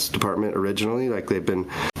Defense Department originally. They've been,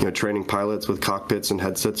 training pilots with cockpits and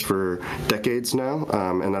headsets for decades now.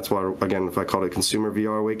 And that's why, again, if I called it consumer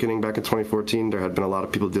VR awakening back in 2014, there had been a lot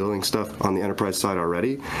of people doing stuff on the enterprise side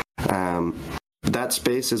already. That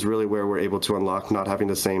space is really where we're able to unlock not having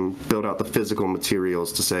build out the physical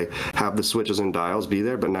materials to say, have the switches and dials be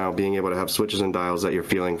there, but now being able to have switches and dials that you're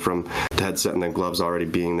feeling from the headset and then gloves already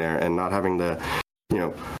being there, and not having the,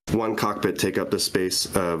 one cockpit take up the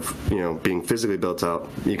space of, being physically built out.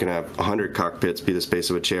 You can have 100 cockpits be the space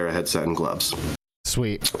of a chair, a headset, and gloves.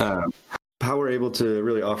 Sweet. How we're able to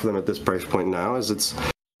really offer them at this price point now is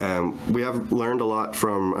we have learned a lot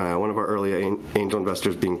from one of our early angel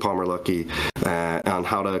investors, being Palmer Luckey, on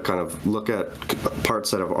how to kind of look at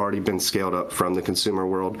parts that have already been scaled up from the consumer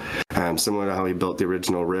world, similar to how he built the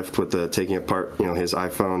original Rift with taking apart his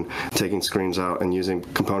iPhone, taking screens out, and using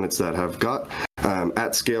components that have got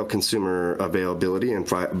at scale consumer availability and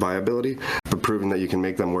viability, but proving that you can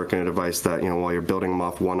make them work in a device that, while you're building them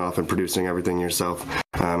one-off and producing everything yourself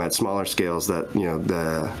at smaller scales, that,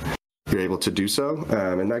 you're able to do so.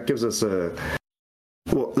 And that gives us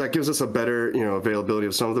a better, availability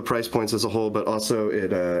of some of the price points as a whole, but also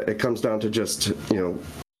it comes down to just,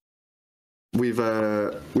 we've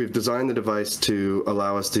designed the device to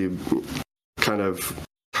allow us to kind of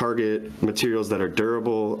target materials that are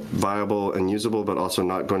durable, viable, and usable, but also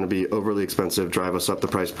not going to be overly expensive, drive us up the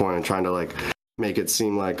price point, and trying to make it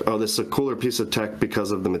seem like, oh, this is a cooler piece of tech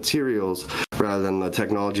because of the materials rather than the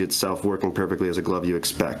technology itself working perfectly as a glove you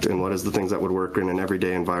expect. And what is the things that would work in an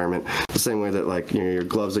everyday environment? The same way that your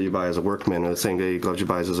gloves that you buy as a workman, or the same day gloves you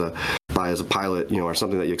buy as a pilot, or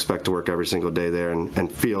something that you expect to work every single day there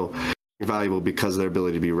and feel valuable because of their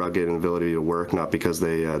ability to be rugged and ability to work, not because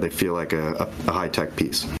they feel like a high-tech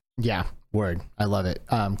piece. Yeah, word. I love it.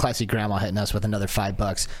 Classy Grandma hitting us with another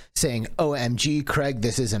 $5 saying, OMG, Craig,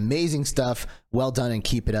 this is amazing stuff. Well done and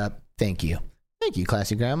keep it up. Thank you. Thank you,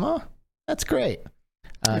 Classy Grandma. That's great.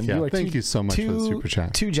 Thank you so much for the super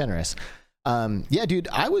chat. Too generous. Yeah, dude,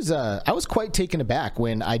 I was quite taken aback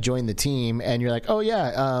when I joined the team and you're like, oh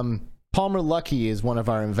yeah, Palmer Luckey is one of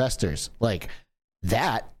our investors. Like,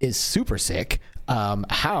 that is super sick.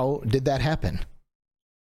 How did that happen?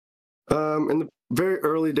 In the very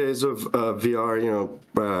early days of VR,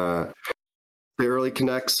 the early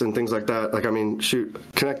connects and things like that.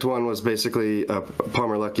 Connect 1 was basically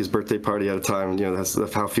Palmer Luckey's birthday party at a time.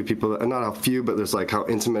 That's how few people, not how few, but there's how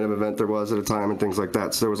intimate of an event there was at a time and things like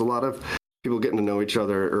that. So there was a lot of people getting to know each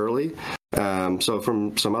other early. So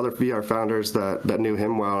from some other VR founders that knew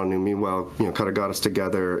him well and knew me well, kind of got us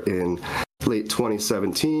together in late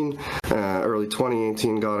 2017, early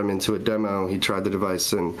 2018, got him into a demo. He tried the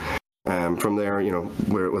device, and from there,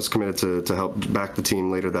 where it was committed to help back the team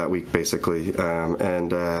later that week, basically,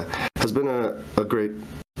 and has been a great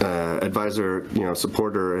advisor,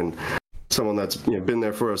 supporter, and someone that's been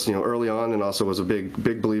there for us, early on, and also was a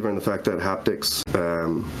big believer in the fact that haptics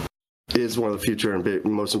is one of the future and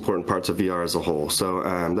most important parts of VR as a whole. So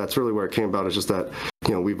that's really where it came about. Is just that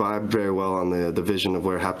we vibe very well on the vision of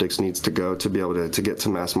where haptics needs to go to be able to get to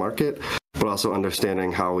mass market, but also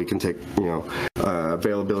understanding how we can take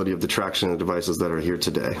availability of the traction of the devices that are here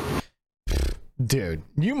today. Dude,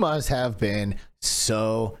 you must have been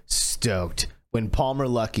so stoked when Palmer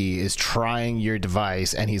Luckey is trying your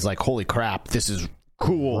device and he's like, holy crap, this is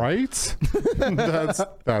cool, right?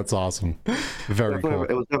 that's awesome. Very cool.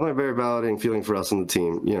 It was definitely a very validating feeling for us and the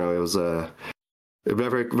team. It was a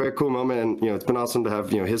very, very cool moment, and it's been awesome to have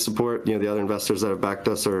his support, the other investors that have backed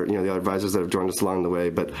us, or the other advisors that have joined us along the way.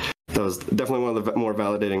 But that was definitely one of the more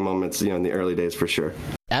validating moments, in the early days for sure.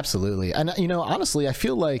 Absolutely. And honestly, I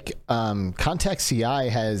feel like Contact CI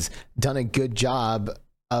has done a good job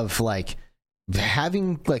of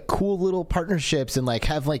having cool little partnerships and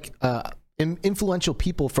have influential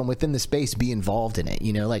people from within the space be involved in it.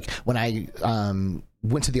 When I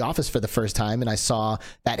went to the office for the first time and I saw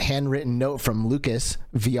that handwritten note from Lucas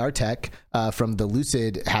VR Tech from the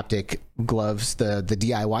Lucid haptic gloves, the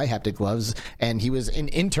DIY haptic gloves, and he was an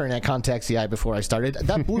intern at Contact CI before I started.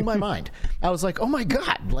 That blew my mind. I was like, oh my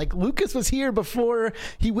God, Lucas was here before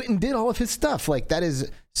he went and did all of his stuff. That is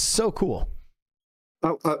so cool.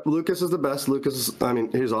 Lucas is the best. Lucas,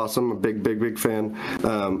 he's awesome. A big fan.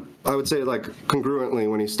 I would say congruently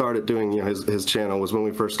when he started doing his channel was when we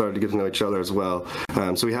first started to get to know each other as well.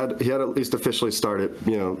 So he had at least officially started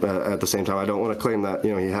at the same time. I don't want to claim that he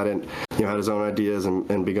hadn't had his own ideas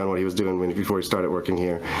and begun what he was doing before he started working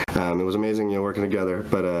here. It was amazing working together.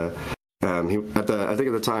 But I think at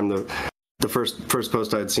the time the first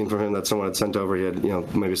post I had seen from him that someone had sent over, he had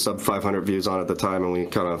maybe sub 500 views on at the time, and we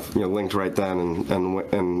kind of linked right then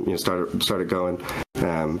and started going.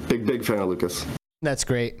 Big fan of Lucas. That's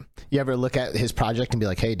great. You ever look at his project and be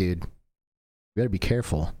like, hey dude, you better be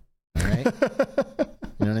careful, all right?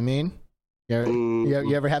 You know what I mean?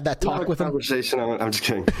 You ever have that talk with him? Conversation. I'm just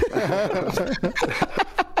kidding.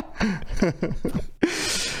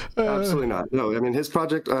 Absolutely not. No, his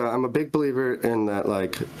project, I'm a big believer in that,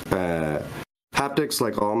 haptics,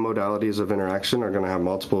 like all modalities of interaction, are going to have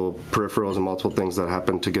multiple peripherals and multiple things that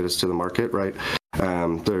happen to get us to the market, right?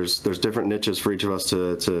 There's different niches for each of us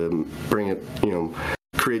to bring it,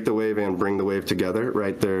 create the wave and bring the wave together,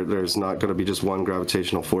 right? There's not going to be just one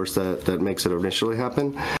gravitational force that makes it initially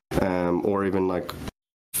happen, or even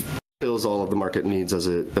fills all of the market needs as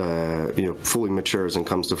it fully matures and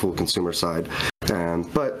comes to full consumer side.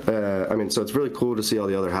 So it's really cool to see all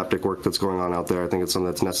the other haptic work that's going on out there. I think it's something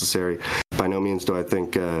that's necessary. by no means do I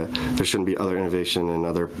think there shouldn't be other innovation and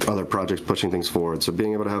other projects pushing things forward. So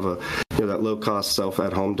being able to have that low-cost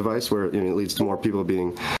self-at-home device where it leads to more people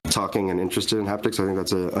being talking and interested in haptics, I think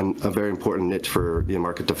that's a very important niche for the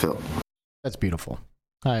market to fill. That's beautiful.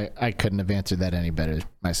 I couldn't have answered that any better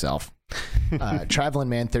myself. Traveling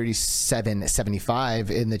Man 3775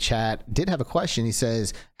 in the chat did have a question. He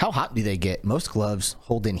says, how hot do they get? Most gloves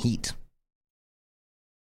hold in heat.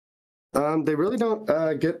 They really don't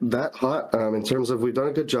get that hot in terms of, we've done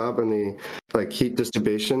a good job in the heat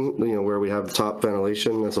distribution, where we have top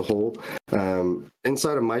ventilation as a whole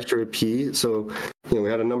inside of Maestro P. So, we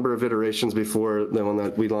had a number of iterations before the one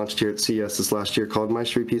that we launched here at CES this last year called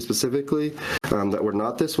Maestro P specifically that were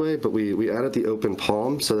not this way, but we added the open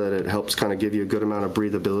palm so that it helps kind of give you a good amount of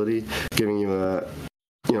breathability, giving you a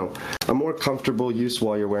more comfortable use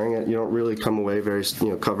while you're wearing it. You don't really come away very,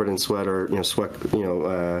 covered in sweat or, sweat,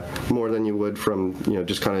 more than you would from,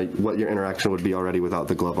 just kind of what your interaction would be already without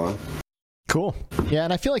the glove on. Cool. Yeah,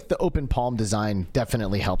 and I feel like the open palm design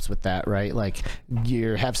definitely helps with that, right? Like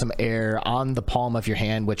you have some air on the palm of your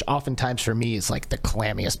hand, which oftentimes for me is like the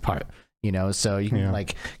clammiest part, so you can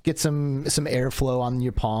get some airflow on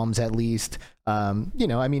your palms at least. I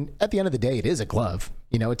mean, at the end of the day, it is a glove.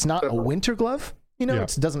 It's not a winter glove.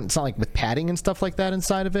 It doesn't sound like with padding and stuff like that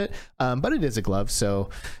inside of it, but it is a glove. So,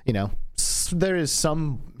 there is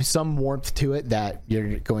some warmth to it that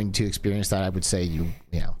you're going to experience that I would say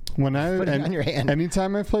when put it on your hand.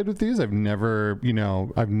 Anytime I've played with these, I've never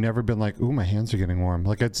been like, ooh, my hands are getting warm.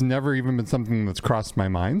 Like it's never even been something that's crossed my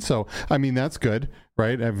mind. So, I mean, that's good,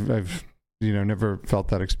 right? I've never felt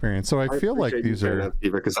that experience. So I feel like these are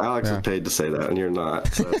because Alex is paid to say that and you're not.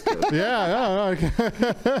 So that's good.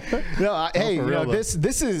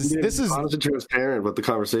 This is honest and transparent with the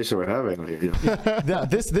conversation we're having.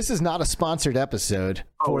 This is not a sponsored episode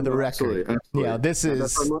for the record. Absolutely. Yeah, this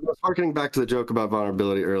is. I was harkening back to the joke about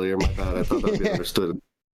vulnerability earlier. My bad. I thought that would be understood.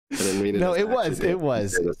 I didn't mean it. No, it was.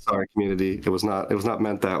 Sorry, community. It was not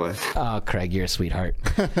meant that way. Oh, Craig, you're a sweetheart.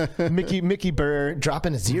 Mickey Burr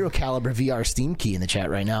dropping a Zero Caliber VR Steam key in the chat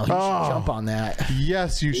right now. You should jump on that.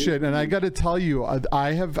 Yes, you should. And I got to tell you,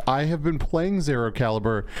 I have been playing Zero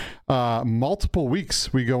Caliber multiple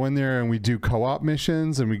weeks. We go in there and we do co-op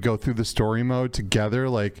missions and we go through the story mode together,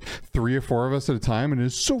 like 3 or 4 of us at a time, and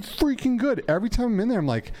it's so freaking good. Every time I'm in there, I'm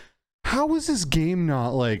like, how is this game not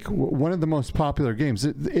like one of the most popular games?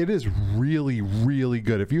 It is really, really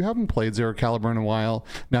good. If you haven't played Zero Caliber in a while,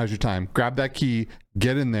 now's your time. Grab that key,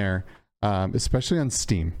 get in there, especially on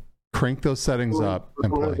Steam. Crank those settings up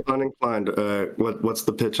and play. Uninclined. What's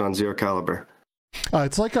the pitch on Zero Caliber?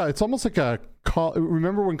 It's almost like a call.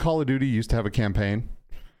 Remember when Call of Duty used to have a campaign?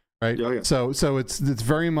 Right. Oh, yeah. So it's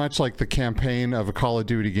very much like the campaign of a Call of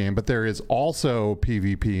Duty game, but there is also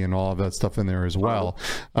PvP and all of that stuff in there as well.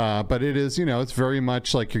 But it is, it's very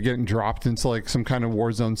much like you're getting dropped into like some kind of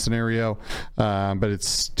Warzone scenario, but it's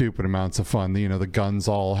stupid amounts of fun. The guns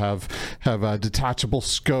all have detachable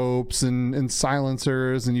scopes and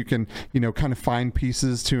silencers, and you can kind of find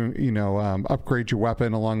pieces to upgrade your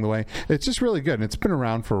weapon along the way. It's just really good, and it's been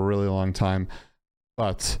around for a really long time,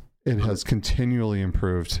 but it has continually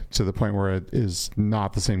improved to the point where it is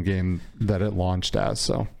not the same game that it launched as.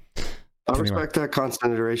 So I respect that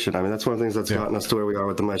constant iteration. I mean, that's one of the things that's gotten us to where we are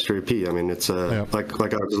with the Maestro P. I mean, it's like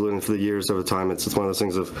I was alluding to the years over time. It's one of those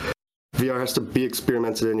things of VR has to be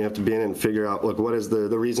experimented in. You have to be in it and figure out what is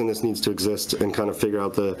the reason this needs to exist, and kind of figure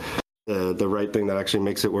out the right thing that actually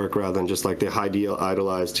makes it work, rather than just like the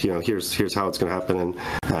idealized, here's how it's going to happen.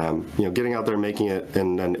 And getting out there, making it,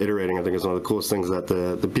 and then iterating, I think is one of the coolest things that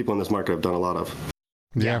the people in this market have done a lot of.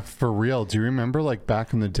 Yeah, for real. Do you remember like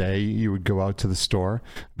back in the day, you would go out to the store,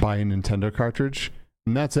 buy a Nintendo cartridge,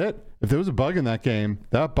 and that's it? If there was a bug in that game,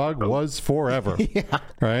 that bug was forever.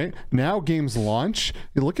 Right? Now games launch.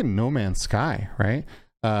 You look at No Man's Sky, right?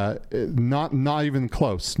 Not even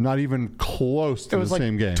close. Not even close to the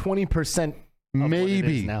same game. 20%.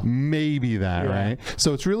 Maybe that, right?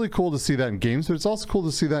 So it's really cool to see that in games, but it's also cool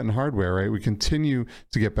to see that in hardware, right? We continue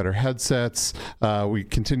to get better headsets. We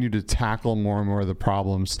continue to tackle more and more of the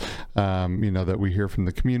problems, that we hear from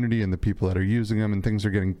the community and the people that are using them, and things are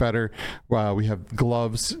getting better. We have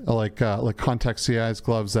gloves like Contact CI's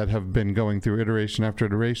gloves that have been going through iteration after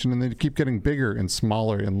iteration, and they keep getting bigger and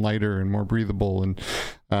smaller and lighter and more breathable, and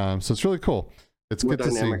so it's really cool. It's more good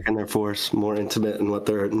to see. Dynamic in their force, more intimate in what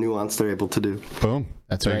their nuance they're able to do. Boom.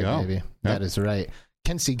 That's right, baby. Yep. That is right.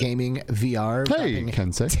 Kensei Gaming VR. Hey,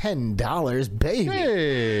 Kensei. $10, baby.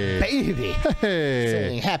 Hey. Baby. Hey.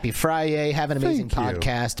 Saying happy Friday. Have an amazing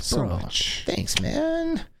podcast. So much. Thanks,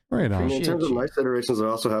 man. Right on. In terms of nice iterations that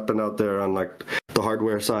also happen out there on like the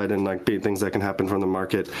hardware side, and like things that can happen from the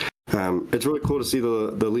market. It's really cool to see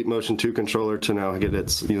the Leap Motion 2 controller to now get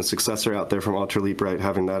its successor out there from Ultra Leap, right?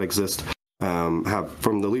 Having that exist. Have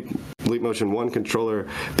from the Leap Motion 1 controller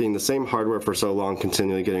being the same hardware for so long,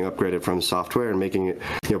 continually getting upgraded from software and making it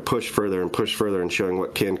push further and showing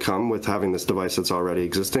what can come with having this device that's already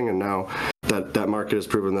existing. And now that market has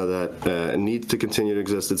proven that it needs to continue to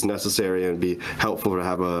exist. It's necessary and be helpful to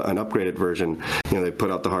have an upgraded version. They put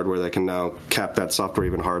out the hardware that can now cap that software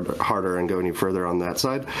even harder and go any further on that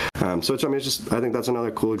side. So it's I think that's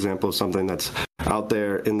another cool example of something that's out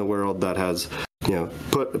there in the world that has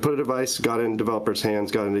put a device, got in developers'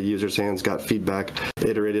 hands, got into users' hands, got feedback,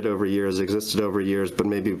 iterated over years, existed over years, but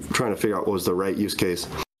maybe trying to figure out what was the right use case,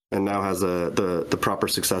 and now has the proper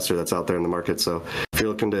successor that's out there in the market. So if you're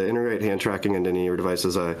looking to integrate hand tracking into any of your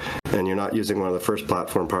devices, and you're not using one of the first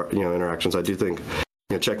platform interactions, I do think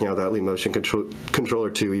checking out that Leap Motion controller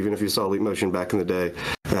 2, even if you saw Leap Motion back in the day,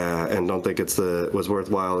 and don't think was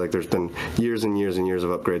worthwhile. Like, there's been years and years and years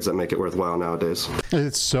of upgrades that make it worthwhile nowadays.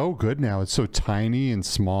 It's so good now. It's so tiny and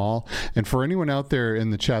small. And for anyone out there in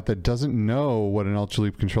the chat that doesn't know what an Ultra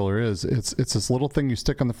Leap controller is, it's this little thing you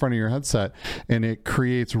stick on the front of your headset, and it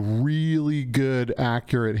creates really good,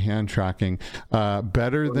 accurate hand tracking.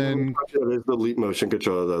 Better than it is the Leap Motion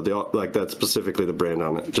controller, though. Like, that's specifically the brand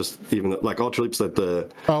on it. Just even like Ultra Leap's like the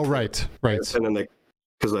right, and then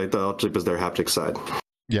because like the Ultra Leap is their haptic side.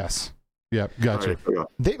 Yes. Yep, gotcha. Right,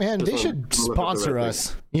 they should sponsor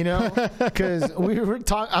us, because we were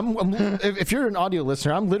talking. If you're an audio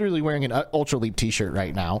listener, I'm literally wearing an Ultra Leap T-shirt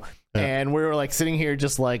right now, and we were like sitting here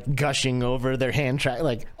just like gushing over their hand track.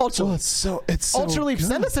 Like, Ultra Leap, good.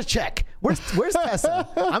 Send us a check. Where's Tessa?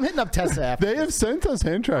 I'm hitting up Tessa after They have sent us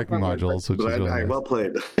hand tracking modules, which is really nice. Well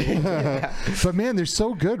played. But man, they're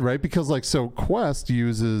so good, right? Because Quest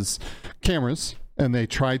uses cameras. And they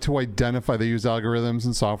try to identify, they use algorithms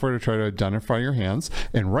and software to try to identify your hands.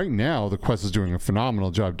 And right now, the Quest is doing a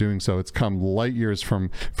phenomenal job doing so. It's come light years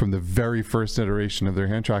from the very first iteration of their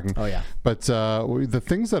hand tracking. Oh, yeah. But the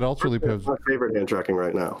things that Ultra Leap has... my favorite hand tracking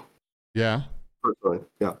right now. Yeah? Personally,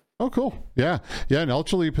 yeah. Oh, cool. Yeah. And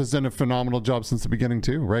Ultra Leap has done a phenomenal job since the beginning,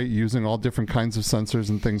 too, right? Using all different kinds of sensors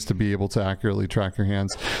and things to be able to accurately track your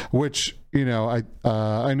hands, which...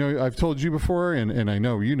 I know I've told you before, and I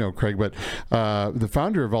know Craig, but the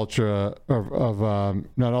founder of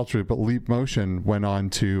not Ultra, but Leap Motion went on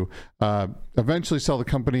to eventually sell the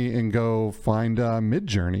company and go find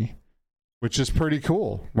Midjourney, which is pretty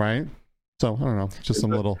cool, right? So I don't know, just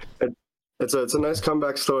some little. It's a nice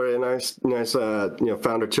comeback story, a nice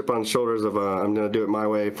founder chip on shoulders of I'm going to do it my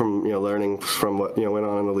way from learning from what went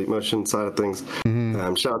on in the Leap Motion side of things.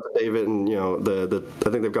 Mm-hmm. Shout out to David and I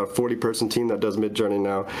think they've got a 40-person team that does Midjourney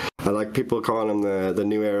now. I like people calling them the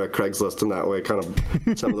new era Craigslist in that way, kind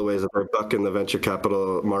of some of the ways that they're bucking the venture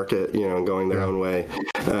capital market, and going their own way.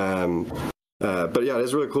 But yeah,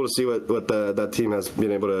 it's really cool to see what that team has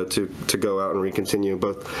been able to go out and recontinue,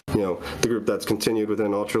 both the group that's continued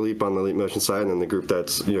within Ultra Leap on the Leap Motion side, and the group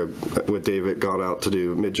that's with David gone out to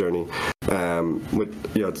do Midjourney.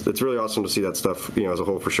 It's really awesome to see that stuff as a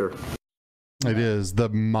whole, for sure. It is the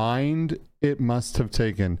mind it must have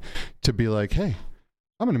taken to be like, hey,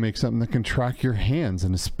 I'm going to make something that can track your hands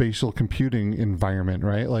in a spatial computing environment,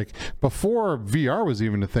 right? Like, before VR was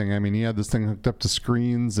even a thing, I mean, he had this thing hooked up to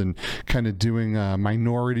screens and kind of doing a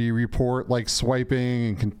Minority Report, like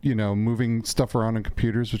swiping and, moving stuff around on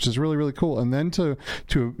computers, which is really, really cool. And then to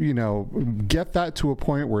get that to a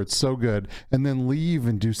point where it's so good and then leave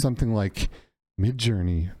and do something like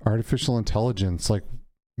Midjourney, artificial intelligence, like,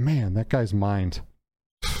 man, that guy's mind.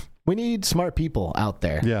 We need smart people out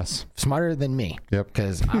there. Yes. Smarter than me. Yep.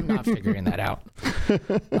 Because I'm not figuring that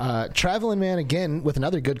out. Traveling Man again with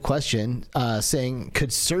another good question, saying,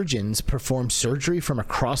 could surgeons perform surgery from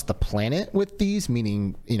across the planet with these,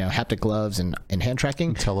 meaning, haptic gloves and hand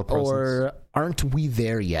tracking? Telepresence. Or aren't we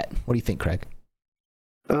there yet? What do you think, Craig?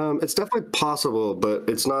 It's definitely possible, but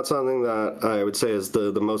it's not something that I would say is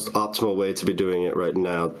the most optimal way to be doing it right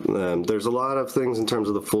now. There's a lot of things in terms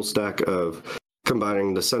of the full stack of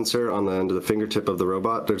combining the sensor on the end of the fingertip of the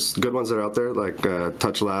robot. There's good ones that are out there, like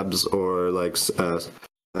Touch Labs or like why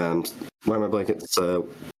am I blanking? It's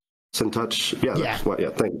SynTouch.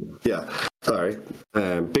 Sorry,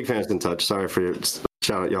 big fan of SynTouch. Sorry for your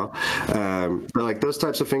shout out, y'all. But like those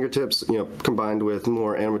types of fingertips, combined with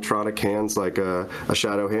more animatronic hands, like a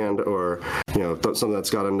shadow hand, or something that's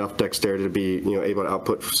got enough dexterity to be able to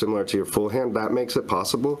output similar to your full hand, that makes it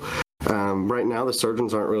possible. Right now, the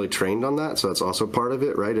surgeons aren't really trained on that, so that's also part of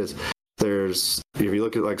it, right? If you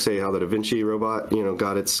look at, like, say, how the Da Vinci robot,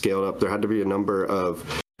 got it scaled up, there had to be a number of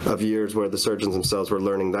years where the surgeons themselves were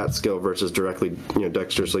learning that skill versus directly,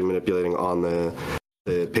 dexterously manipulating on the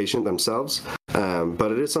patient themselves.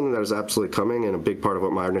 But it is something that is absolutely coming, and a big part of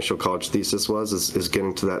what my initial college thesis is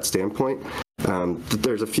getting to that standpoint.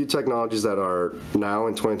 There's a few technologies that are now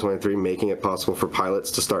in 2023 making it possible for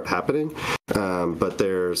pilots to start happening. But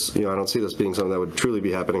there's, I don't see this being something that would truly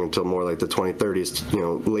be happening until more like the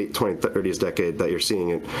 2030s, late 2030s decade that you're seeing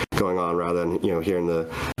it going on, rather than, here in the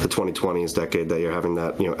 2020s decade that you're having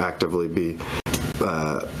that, actively be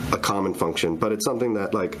a common function. But it's something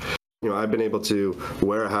that, I've been able to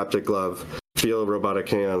wear a haptic glove, feel a robotic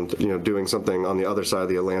hand, doing something on the other side of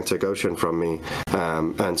the Atlantic Ocean from me.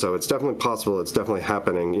 And so it's definitely possible. It's definitely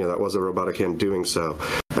happening. That was a robotic hand doing so.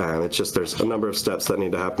 It's just there's a number of steps that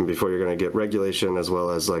need to happen before you're going to get regulation, as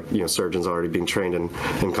well as surgeons already being trained and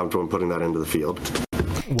comfortable in putting that into the field.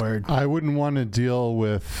 Word. I wouldn't want to deal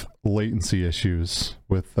with latency issues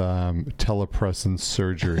with telepresence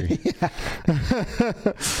surgery.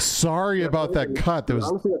 Sorry about that cut.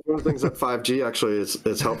 Honestly, that's one of the things that 5G actually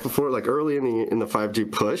is helpful for. Like early in the 5G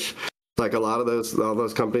push, like all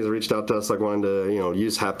those companies reached out to us, wanting to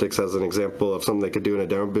use haptics as an example of something they could do in a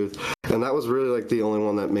demo booth, and that was really the only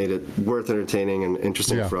one that made it worth entertaining and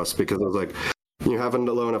interesting for us, because it was you have a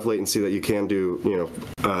low enough latency that you can do,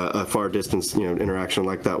 a far distance, interaction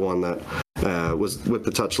like that one that was with the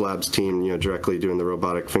Touch Labs team, directly doing the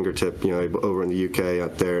robotic fingertip, over in the UK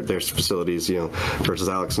at their facilities, versus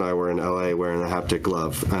Alex and I were in LA wearing a haptic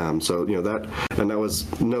glove. So, that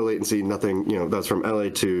was no latency, nothing, that's from LA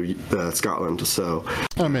to Scotland. So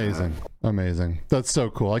Amazing. That's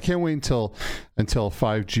so cool. I can't wait until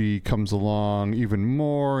 5G comes along even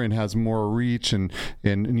more and has more reach and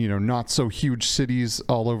not so huge cities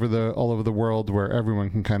all over the world, where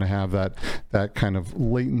everyone can kind of have that kind of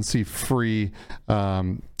latency free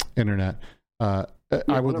internet. One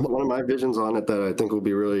of my visions on it that I think will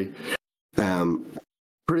be really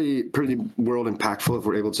pretty world impactful if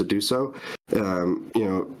we're able to do so.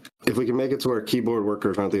 If we can make it to where keyboard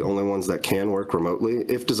workers aren't the only ones that can work remotely,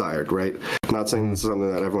 if desired, right? I'm not saying this is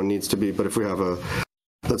something that everyone needs to be, but if we have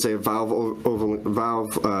let's say a valve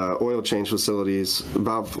oil change facilities, is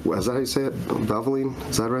that how you say it? Valvoline?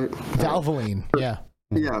 Is that right? Valvoline, yeah.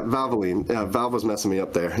 Yeah, Valvoline. Yeah, Valve was messing me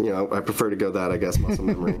up there. I prefer to go that, I guess, muscle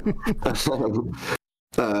memory.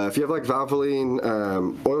 If you have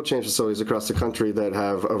Valvoline oil change facilities across the country that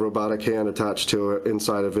have a robotic hand attached to it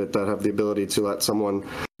inside of it, that have the ability to let someone,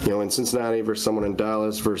 in Cincinnati versus someone in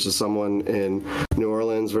Dallas versus someone in New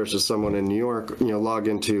Orleans versus someone in New York, log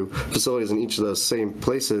into facilities in each of those same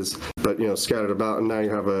places, but, scattered about. And now you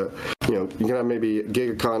have you can have maybe gig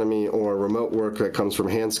economy or remote work that comes from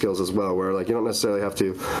hand skills as well, where you don't necessarily have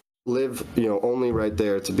to live, only right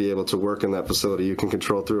there to be able to work in that facility. You can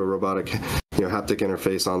control through a robotic, haptic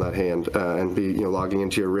interface on that hand and be, logging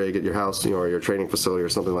into your rig at your house, or your training facility or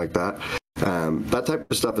something like that. That type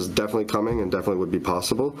of stuff is definitely coming and definitely would be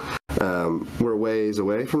possible. We're ways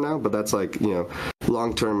away from now, but that's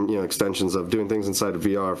long-term, extensions of doing things inside of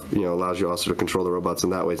VR, allows you also to control the robots in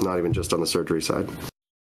that way. It's not even just on the surgery side.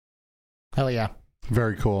 Hell yeah.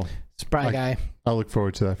 Very cool. Spry Guy. I look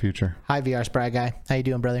forward to that future. Hi, VR Spry Guy. How you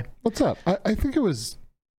doing, brother? What's up? I think it was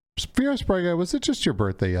VR Spry Guy. Was it just your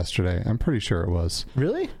birthday yesterday? I'm pretty sure it was.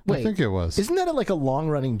 Really? Wait, I think it was. Isn't that a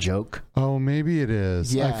long-running joke? Oh, maybe it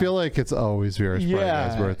is. Yeah. I feel like it's always VR Spry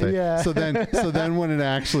Guy's birthday. Yeah. So then when it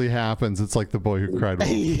actually happens, it's like the boy who cried wolf.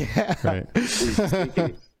 Yeah. Right.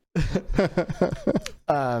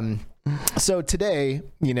 So today,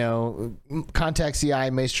 Contact CI,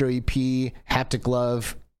 Maestro EP, haptic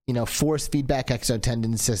glove, force feedback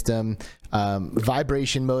exotendon system,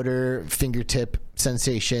 vibration motor, fingertip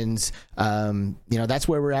sensations. That's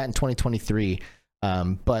where we're at in 2023.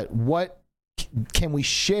 But what can we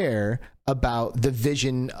share about the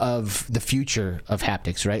vision of the future of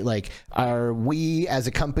haptics, right? Are we as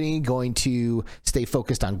a company going to stay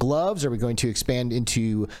focused on gloves? Are we going to expand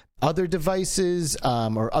into other devices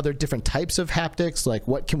or other different types of haptics?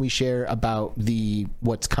 What can we share about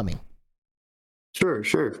what's coming?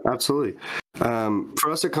 Sure, absolutely.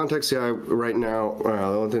 For us at Contact CI right now, the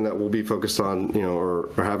only thing that we'll be focused on,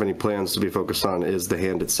 or have any plans to be focused on, is the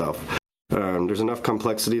hand itself. There's enough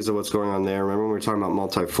complexities of what's going on there. Remember when we were talking about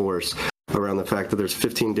multi-force, around the fact that there's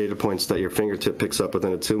 15 data points that your fingertip picks up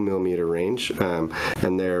within a 2 millimeter range, and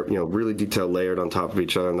they're really detailed, layered on top of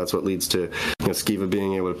each other, and that's what leads to Skiva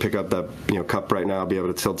being able to pick up that cup right now, be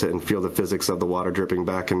able to tilt it and feel the physics of the water dripping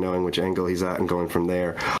back and knowing which angle he's at and going from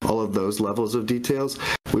there. All of those levels of details,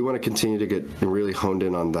 we want to continue to get really honed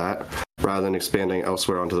in on that, rather than expanding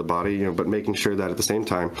elsewhere onto the body, but making sure that at the same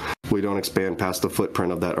time we don't expand past the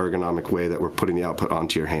footprint of that ergonomic way that we're putting the output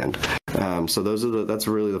onto your hand. So that's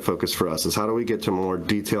really the focus for us, is how do we get to more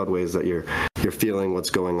detailed ways that you're feeling what's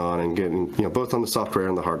going on and getting, both on the software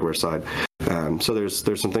and the hardware side. So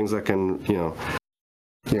there's some things that can,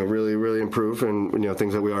 really, really improve, and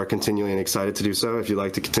things that we are continually and excited to do so. If you'd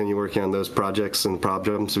like to continue working on those projects and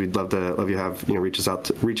problems, we'd love you have reach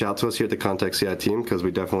out to us here at the Context CI team, because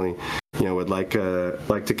we definitely would like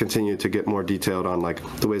to continue to get more detailed on like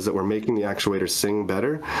the ways that we're making the actuators sing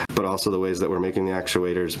better, but also the ways that we're making the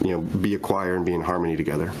actuators be a choir and be in harmony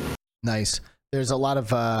together. Nice. There's a lot of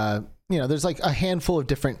there's like a handful of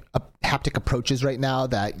different haptic approaches right now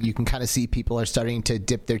that you can kind of see people are starting to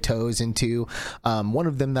dip their toes into. One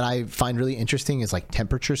of them that I find really interesting is like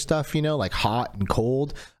temperature stuff, like hot and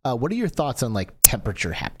cold. What are your thoughts on like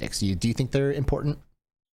temperature haptics? Do you think they're important?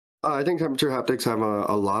 I think temperature haptics have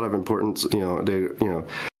a lot of importance,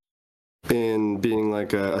 in being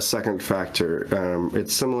like a second factor.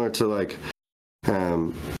 It's similar to like,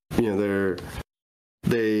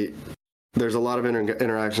 there's a lot of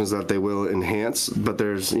interactions that they will enhance, but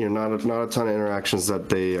there's not a ton of interactions that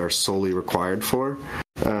they are solely required for.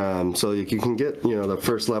 So you can get the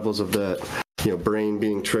first levels of that brain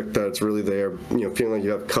being tricked that it's really there, feeling like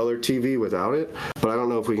you have color TV without it. But I don't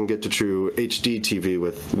know if we can get to true HD TV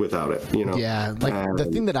without it. Yeah, like the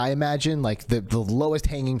thing that I imagine, like the lowest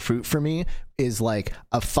hanging fruit for me is like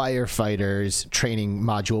a firefighter's training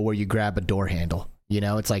module where you grab a door handle.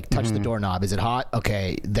 It's like touch the doorknob. Is it hot?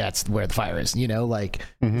 Okay, that's where the fire is.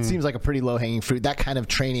 It seems like a pretty low hanging fruit. That kind of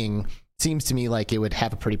training seems to me like it would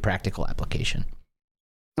have a pretty practical application.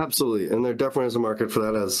 Absolutely, and there definitely is a market for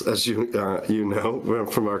that, as you know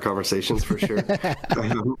from our conversations, for sure.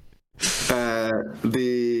 The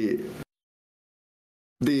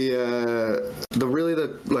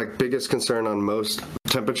biggest concern on most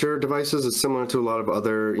temperature devices is similar to a lot of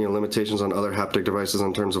other limitations on other haptic devices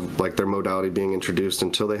in terms of like their modality being introduced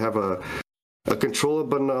until they have a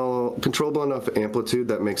controllable enough amplitude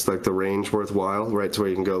that makes like the range worthwhile, right? To where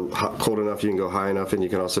you can go cold enough, you can go high enough, and you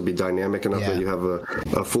can also be dynamic enough that you have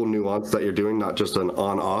a full nuance that you're doing, not just an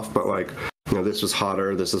on-off, but like this was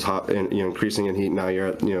hotter, this is hot, and increasing in heat. Now you're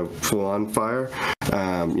at full on fire.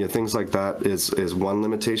 Things like that is one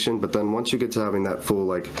limitation. But then once you get to having that full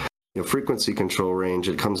like frequency control range,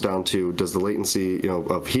 it comes down to, does the latency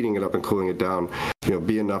of heating it up and cooling it down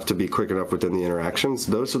be enough to be quick enough within the interactions?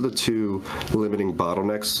 Those are the two limiting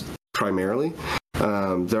bottlenecks primarily.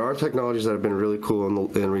 There are technologies that have been really cool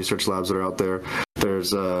in research labs that are out there.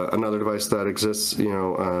 There's another device that exists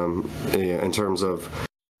in terms of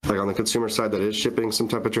like on the consumer side that is shipping some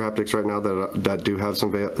temperature haptics right now that do have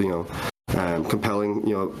some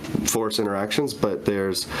compelling force interactions, but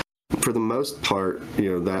there's, for the most part,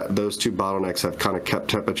 that those two bottlenecks have kind of kept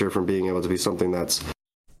temperature from being able to be something that's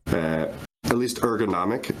at least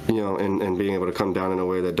ergonomic, and being able to come down in a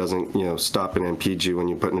way that doesn't, stop and impede you when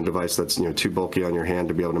you put in a device that's, too bulky on your hand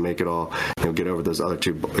to be able to make it all, get over those other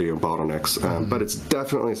two bottlenecks. But it's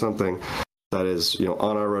definitely something that is,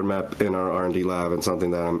 on our roadmap in our R&D lab, and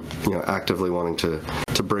something that I'm, actively wanting to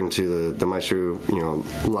bring to the Maestro,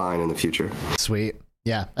 line in the future. Sweet.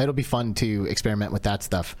 Yeah, it'll be fun to experiment with that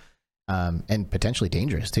stuff. And potentially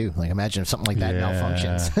dangerous too. Like imagine if something like that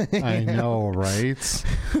malfunctions. I know, right?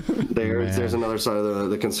 There's another side of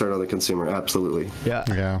the concern on the consumer. Absolutely.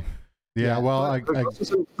 Yeah. Well, there's also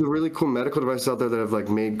some really cool medical devices out there that have like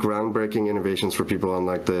made groundbreaking innovations for people on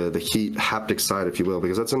like the heat haptic side, if you will,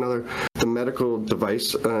 because that's the medical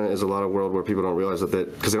device is a lot of world where people don't realize that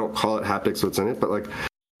because they don't call it haptics what's in it, but like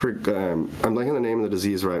I'm blanking the name of the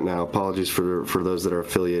disease right now. Apologies for those that are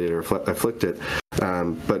affiliated or afflicted.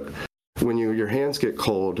 But when your hands get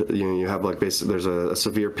cold, you have like basically there's a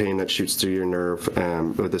severe pain that shoots through your nerve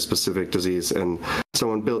with a specific disease, and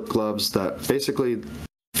someone built gloves that basically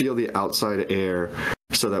feel the outside air,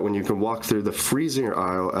 so that when you can walk through the freezer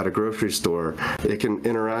aisle at a grocery store, it can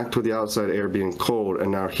interact with the outside air being cold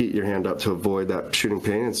and now heat your hand up to avoid that shooting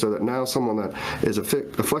pain. And so that now someone that is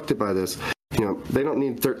afflicted by this, they don't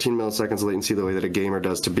need 13 milliseconds latency the way that a gamer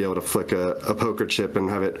does to be able to flick a poker chip and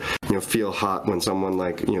have it, feel hot when someone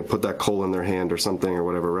put that coal in their hand or something or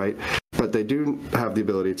whatever, right? But they do have the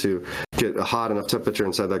ability to get a hot enough temperature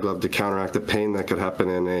inside that glove to counteract the pain that could happen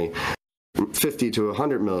in a 50 to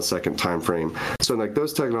 100 millisecond time frame. So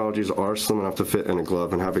those technologies are slim enough to fit in a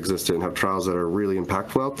glove and have existed and have trials that are really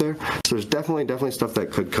impactful out there. So there's definitely stuff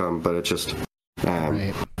that could come, but it's just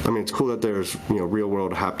right. I mean, it's cool that there's real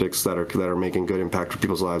world haptics that are making good impact for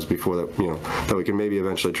people's lives before that that we can maybe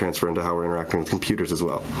eventually transfer into how we're interacting with computers as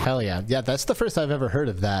well. Hell yeah, that's the first I've ever heard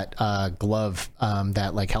of that glove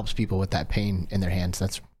that helps people with that pain in their hands.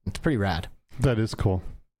 It's pretty rad. That is cool.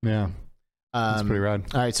 Yeah. That's pretty rad.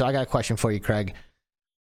 All right, so I got a question for you, Craig.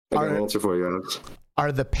 I got an answer for you, Alex.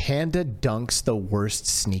 Are the Panda Dunks the worst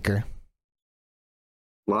sneaker?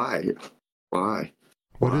 Why?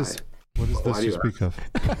 What is this you speak of?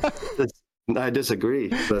 I disagree.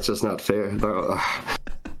 That's just not fair.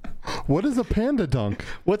 What is a Panda Dunk?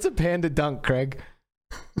 What's a Panda Dunk, Craig?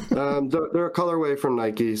 They're a colorway from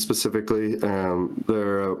Nike specifically.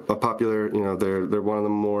 They're a popular, they're one of the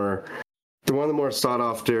more sought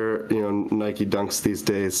after, Nike Dunks these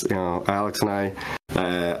days. Alex and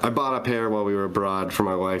I bought a pair while we were abroad for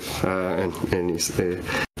my wife,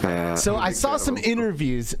 so I saw some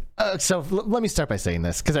interviews. So let me start by saying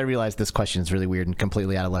this, because I realize this question is really weird and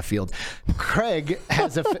completely out of left field. Craig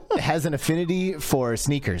has an affinity for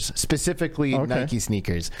sneakers, specifically Nike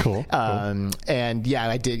sneakers. Cool. And yeah,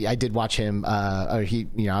 I did watch him. I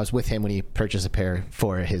was with him when he purchased a pair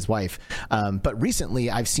for his wife. But recently,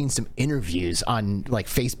 I've seen some interviews on like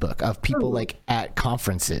Facebook of people like at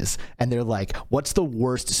conferences, and they're like, "What's the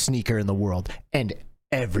worst sneaker in the world?" And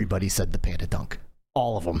everybody said the Panda Dunk.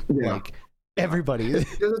 All of them. Yeah. Like everybody. It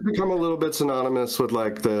has become a little bit synonymous with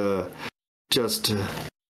like look,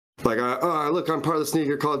 I'm part of the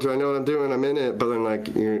sneaker culture. I know what I'm doing. I'm in it. But then like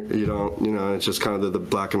you don't, it's just kind of the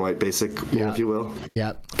black and white basic, if you will.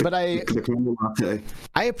 Yeah. But I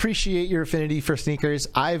appreciate your affinity for sneakers.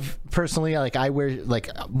 I've personally, I wear,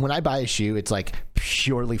 when I buy a shoe, it's like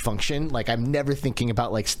purely function. Like I'm never thinking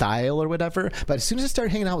about like style or whatever. But as soon as I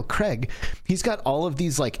started hanging out with Craig, he's got all of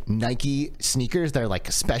these like Nike sneakers that are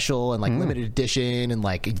like special and like limited edition and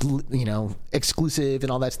like, exclusive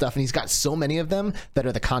and all that stuff. And he's got so many of them that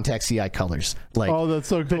are the Contact CI colors. Like, oh, that's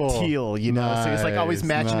so cool. The teal, Nice, so he's like always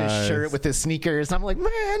matching his shirt with his sneakers. And I'm like,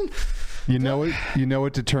 man. You know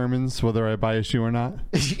what determines whether I buy a shoe or not?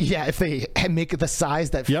 Yeah, if they make the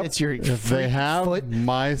size that fits your if they have foot.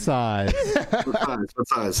 My size. What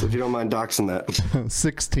size? If you don't mind doxing that.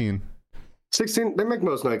 16. 16? They make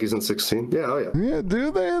most Nikes in 16. Yeah, oh yeah. Yeah,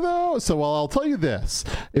 do they though? So, I'll tell you this.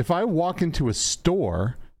 If I walk into a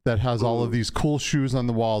store that has all of these cool shoes on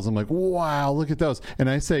the walls, I'm like, wow, look at those. And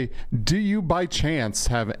I say, do you by chance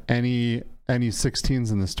have any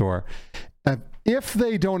 16s in the store? If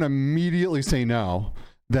they don't immediately say no,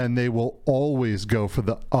 then they will always go for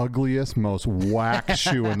the ugliest, most whack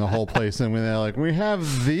shoe in the whole place. And when they're like, we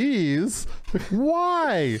have these,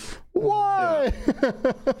 why? Yeah.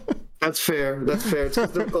 That's fair. It's because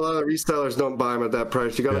a lot of resellers don't buy them at that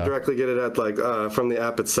price. You got to directly get it at from the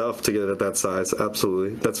app itself to get it at that size.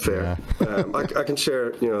 Absolutely, that's fair. Yeah. I can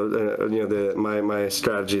share, my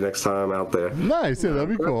strategy next time I'm out there. Nice, yeah, that'd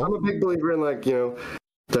be cool. I'm a big believer in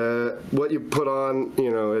what you put on,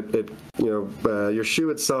 your shoe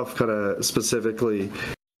itself kind of specifically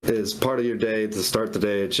is part of your day to start the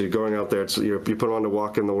day. It's you're going out there. You put on to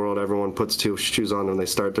walk in the world. Everyone puts two shoes on when they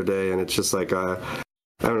start their day, and it's just like I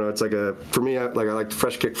don't know. It's like for me. I like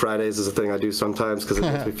Fresh Kick Fridays is a thing I do sometimes because it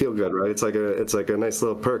makes me feel good, right? It's like a nice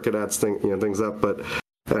little perk. It adds things up, but.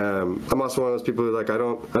 I'm also one of those people who I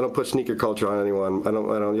don't push sneaker culture on anyone. I don't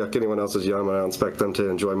yuck anyone else's yum. I don't expect them to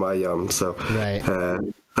enjoy my yum. So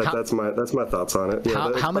that's my thoughts on it.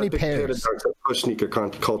 Yeah, how many pairs push sneaker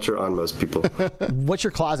culture on most people? What's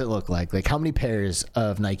your closet look like? Like how many pairs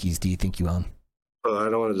of Nikes do you think you own? Oh, I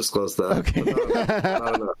don't want to disclose that. Okay.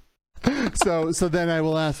 Not enough. So then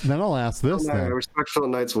I'll ask this. A respectful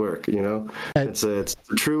night's work, It's a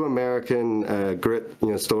true American grit,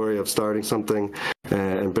 story of starting something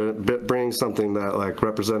and bringing something that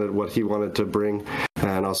represented what he wanted to bring,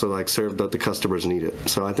 and also served that the customers needed.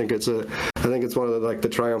 So I think it's one of the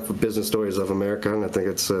triumph of business stories of America, and I think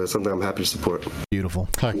it's something I'm happy to support. Beautiful.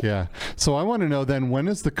 Heck yeah. So I want to know then, when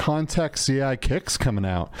is the Contact CI kicks coming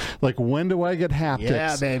out? Like when do I get haptics?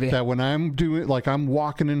 Yeah, baby. That when I'm doing I'm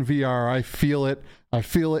walking in VR, I feel it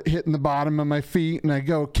hitting the bottom of my feet, and I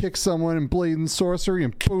go kick someone in Blade and Sorcery,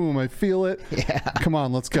 and boom, I feel it. Yeah. Come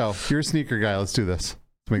on, let's go. You're a sneaker guy. Let's do this.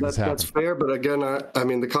 Let's make this happen. That's fair, but again, I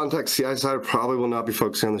mean, the Contact CI side probably will not be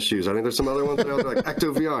focusing on the shoes. I think there's some other ones that are like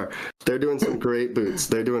Ecto VR. They're doing some great boots.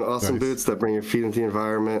 They're doing awesome boots that bring your feet into the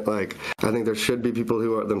environment. I think there should be people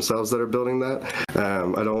who are themselves that are building that.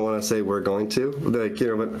 I don't want to say we're going to,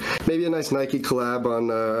 but maybe a nice Nike collab on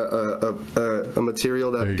a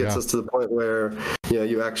material that gets us to the point where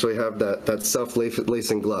you actually have that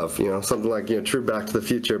self-lacing glove. Something like true Back to the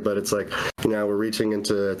Future, but it's now we're reaching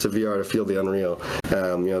into VR to feel the unreal.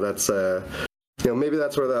 That's maybe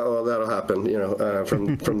that's where that'll happen.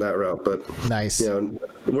 From that route. But nice.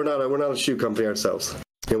 We're not a shoe company ourselves.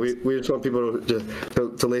 We just want people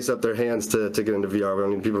to lace up their hands to get into VR. We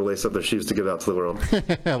don't need people to lace up their shoes to get out to the world.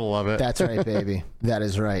 I love it. That's right, baby. That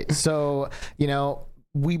is right. So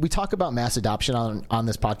we talk about mass adoption on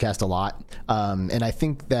this podcast a lot, and I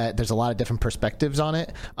think that there's a lot of different perspectives on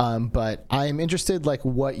it. But I'm interested, like,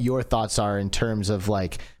 what your thoughts are in terms of,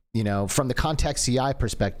 like, you know, from the Context CI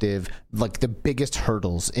perspective, like the biggest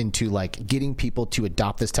hurdles into like getting people to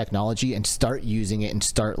adopt this technology and start using it and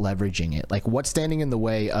start leveraging it. Like, what's standing in the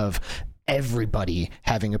way of everybody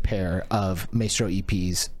having a pair of Maestro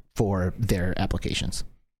EPs for their applications?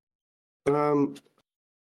 Biggest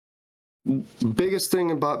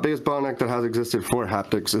bottleneck that has existed for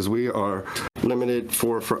haptics is we are limited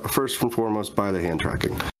for first and foremost by the hand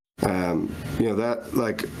tracking. You know, that,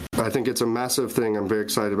 like, I think it's a massive thing. I'm very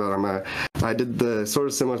excited about. I did the sort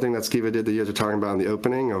of similar thing that Skiva did that you guys are talking about in the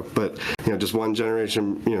opening of, but, you know, just one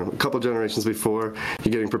generation, you know, a couple generations before,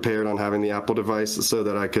 you're getting prepared on having the Apple device so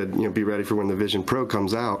that I could, you know, be ready for when the Vision Pro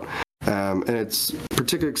comes out. And it's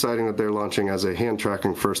particularly exciting that they're launching as a hand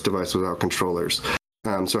tracking first device without controllers.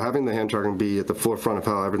 So having the hand tracking be at the forefront of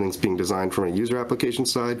how everything's being designed from a user application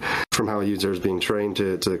side, from how a user is being trained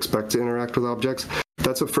to expect to interact with objects,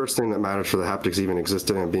 that's the first thing that matters for the haptics even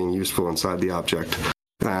existing and being useful inside the object.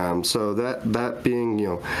 So that being, you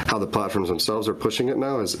know, how the platforms themselves are pushing it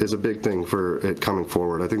now is a big thing for it coming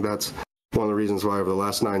forward. I think that's one of the reasons why over the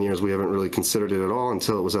last 9 years we haven't really considered it at all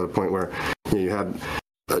until it was at a point where, you know, you had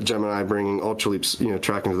Gemini bringing Ultraleap's, you know,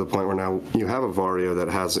 tracking to the point where now you have a Vario that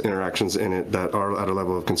has interactions in it that are at a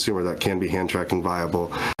level of consumer that can be hand tracking viable.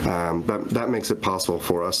 That makes it possible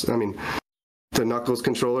for us. I mean, the Knuckles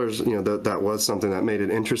controllers, you know, that was something that made it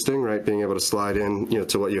interesting, right? Being able to slide in, you know,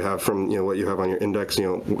 to what you have from, you know, what you have on your index, you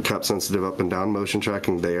know, cap sensitive up and down motion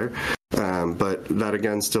tracking there. But that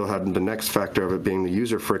again still had the next factor of it being the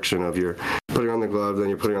user friction of you're putting on the glove, then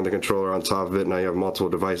you're putting on the controller on top of it. Now you have multiple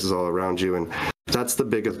devices all around you, and that's the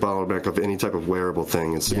biggest bottleneck of any type of wearable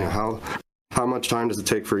thing. Is, you know, how much time does it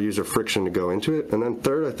take for user friction to go into it? And then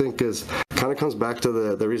third, I think, is kind of comes back to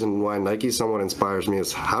the reason why Nike somewhat inspires me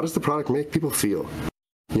is how does the product make people feel?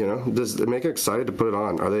 You know, does it make it excited to put it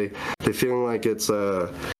on? Are they feeling like it's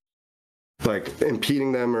like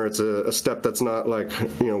impeding them, or it's a step that's not, like,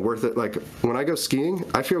 you know, worth it? Like when I go skiing,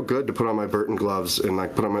 I feel good to put on my Burton gloves and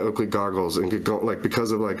like put on my Oakley goggles and get going, like,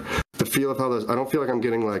 because of like the feel of how those. I don't feel like I'm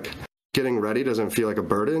getting ready doesn't feel like a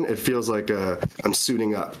burden. It feels like I'm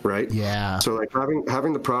suiting up, right? Yeah. So like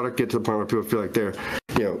having the product get to the point where people feel like they're,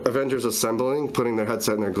 you know, Avengers assembling, putting their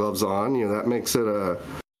headset and their gloves on, you know, that makes it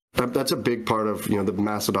that's a big part of, you know, the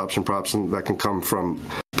mass adoption problem that can come from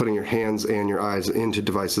putting your hands and your eyes into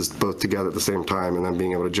devices both together at the same time and then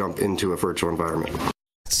being able to jump into a virtual environment.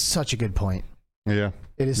 Such a good point. Yeah.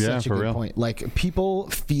 It is such a good point. Like, people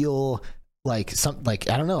feel like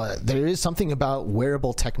I don't know, there is something about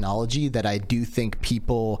wearable technology that I do think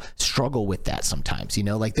people struggle with that sometimes, you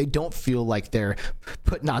know, like they don't feel like they're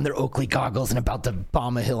putting on their Oakley goggles and about to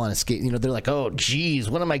bomb a hill on a skate. You know, they're like, oh geez,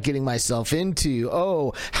 what am I getting myself into?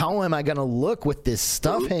 Oh, how am I going to look with this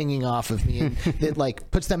stuff hanging off of me? And it like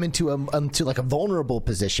puts them into like a vulnerable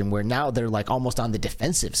position where now they're like almost on the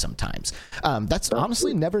defensive sometimes. That's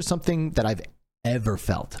honestly never something that I've ever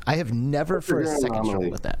felt. I have never for a second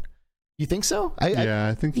struggled with that. You think so?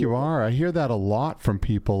 I think you are. I hear that a lot from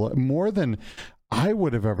people, more than I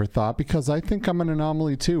would have ever thought, because I think I'm an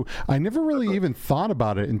anomaly too. I never really even thought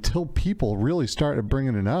about it until people really started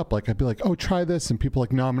bringing it up. Like, I'd be like, oh, try this. And people are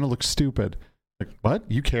like, no, I'm going to look stupid. Like, what?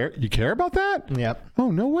 You care? You care about that? Yep.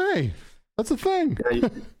 Oh, no way. That's a thing. Yeah,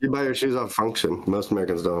 you buy your shoes off function. Most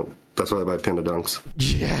Americans don't. That's why they buy Panda Dunks.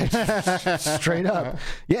 Yeah, straight up.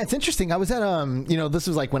 Yeah, it's interesting. I was at you know, this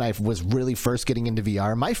was like when I was really first getting into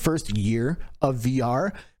VR. My first year of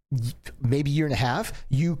VR, maybe year and a half,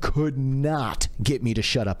 you could not get me to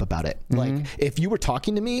shut up about it. Like, if you were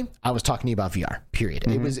talking to me, I was talking to you about VR. Period.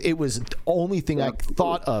 It was the only thing I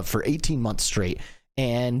thought of for 18 months straight.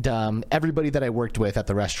 And everybody that I worked with at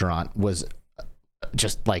the restaurant was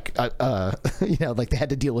just like you know, like they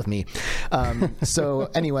had to deal with me.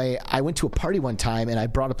 So anyway, I went to a party one time and I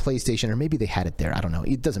brought a PlayStation, or maybe they had it there, I don't know,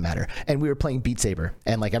 it doesn't matter, and we were playing Beat Saber,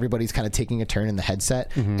 and like everybody's kind of taking a turn in the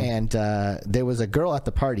headset, and there was a girl at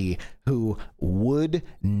the party who would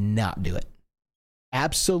not do it.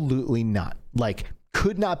 Absolutely not. Like,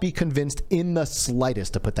 could not be convinced in the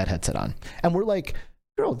slightest to put that headset on. And we're like,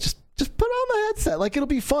 girl, just put on the headset, like it'll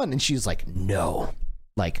be fun. And she's like, no,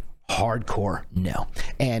 like hardcore no.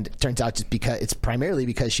 And it turns out it's primarily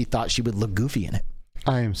because she thought she would look goofy in it.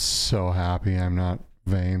 I am so happy I'm not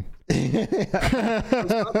vain.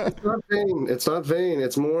 It's not vain. It's not vain.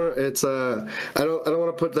 It's more, it's I don't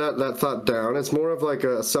want to put that thought down. It's more of like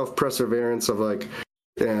a self-perseverance of like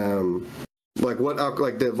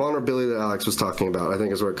like the vulnerability that Alex was talking about, I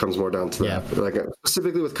think is where it comes more down to that. Like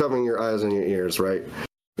specifically with covering your eyes and your ears, right?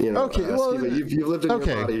 You know, okay, well, you've lived in your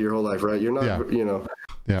body your whole life, right? You're not, you know.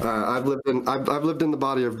 Yeah. I've lived in the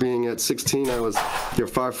body of being at 16. I was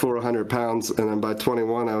 5'4", 100 pounds, and then by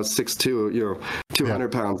 21, I was 6'2",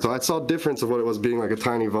 200 pounds. So I saw difference of what it was being like a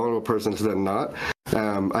tiny, vulnerable person to then not.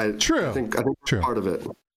 I think that's part of it.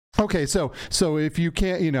 Okay, so if you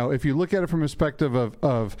can't, if you look at it from a perspective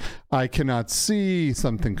of I cannot see,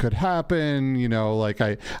 something could happen, like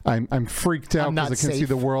I'm freaked out because I can see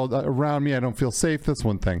the world around me. I don't feel safe. That's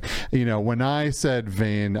one thing. When I said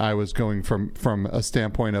vain, I was going from a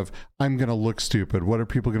standpoint of I'm going to look stupid. What are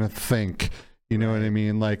people going to think? You know what I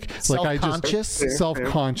mean? Like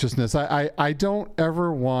self-consciousness. I don't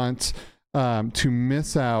ever want to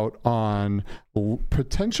miss out on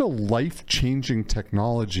potential life-changing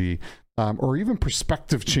technology or even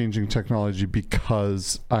perspective-changing technology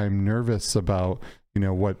because I'm nervous about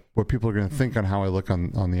what people are going to think on how I look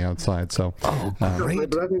on the outside. So, great.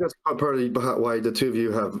 But I think that's part of why the two of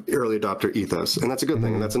you have early adopter ethos, and that's a good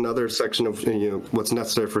thing. And that's another section of what's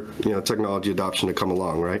necessary for technology adoption to come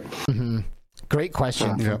along, right? Mm-hmm. Great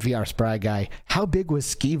question from VR Spry Guy. How big was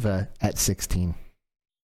Skiva at 16?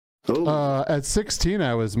 At 16,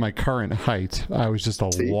 I was my current height. I was just a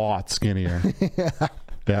lot skinnier.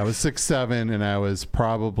 I was 6'7", and I was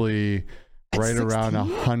probably right around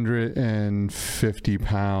 150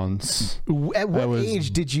 pounds. At what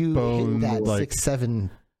age did you hit that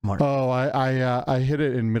 6'7" mark? Oh, I hit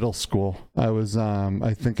it in middle school. I was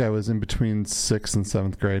I think I was in between 6th and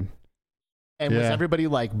 7th grade. And was everybody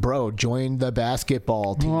like, bro, join the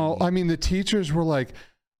basketball team? Well, I mean, the teachers were like,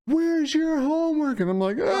 where's your homework? And I'm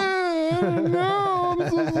like, no, I'm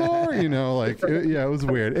so sorry. It was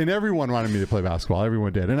weird. And everyone wanted me to play basketball.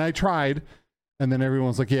 Everyone did. And I tried. And then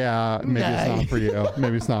everyone's like, yeah, maybe it's not for you.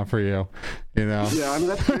 Maybe it's not for you. Yeah, I mean,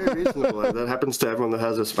 that's very reasonable. That happens to everyone that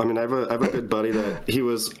has this. I mean, I have a good buddy that he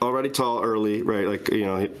was already tall early, right? Like,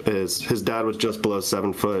 his dad was just below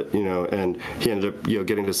 7 foot, and he ended up,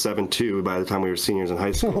 getting to 7'2" by the time we were seniors in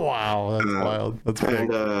high school. Wow, that's wild. That's big.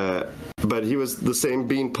 And, but he was the same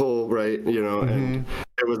beanpole, right? And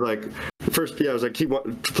it was like, first, it was like he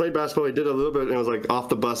played basketball, he did a little bit, and it was like off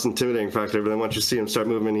the bus intimidating factor, but then once you see him start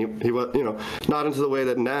moving, he was, not into the way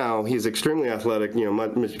that now he's extremely athletic,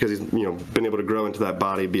 because he's, been able to grow into that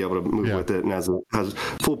body, be able to move with it, and has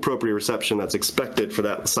full proprioception that's expected for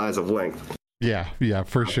that size of length. Yeah,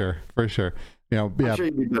 for sure. I'm sure you'd be better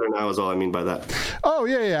now is all I mean by that. Oh,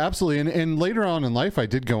 yeah, absolutely. And later on in life, I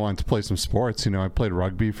did go on to play some sports. I played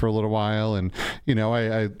rugby for a little while, and,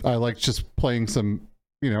 I liked just playing some,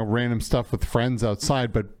 random stuff with friends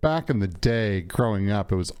outside. But back in the day, growing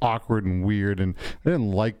up, it was awkward and weird, and I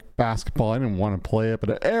didn't like basketball. I didn't want to play it,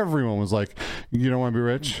 but everyone was like, you don't want to be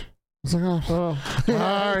rich? I was like, all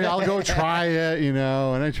right, I'll go try it, and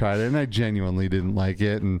I tried it, and I genuinely didn't like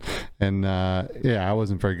it, and I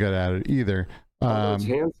wasn't very good at it either. All those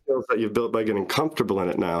hand skills that you've built by getting comfortable in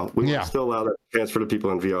it now, we still allow that to transfer to people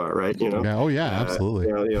in VR, right?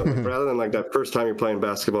 Absolutely. Rather than like that first time you're playing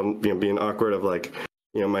basketball, being awkward of like,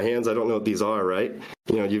 my hands, I don't know what these are, right?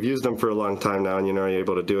 You've used them for a long time now, and you're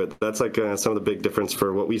able to do it. That's like some of the big difference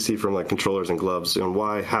for what we see from like controllers and gloves, and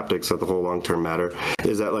why haptics at the whole long-term matter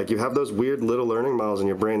is that like you have those weird little learning models in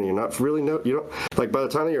your brain, and you're not really you don't like by the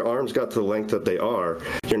time that your arms got to the length that they are,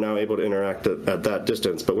 you're now able to interact at that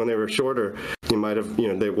distance. But when they were shorter, you might have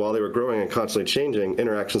while they were growing and constantly changing,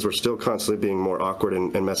 interactions were still constantly being more awkward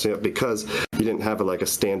and messing up because you didn't have a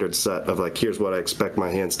standard set of like, here's what I expect my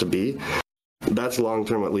hands to be. That's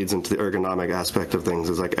long-term what leads into the ergonomic aspect of things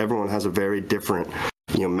is like everyone has a very different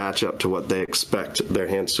match up to what they expect their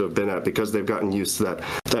hands to have been at because they've gotten used to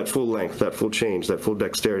that full length, that full change, that full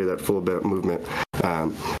dexterity, that full bit of movement.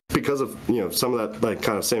 Because of some of that like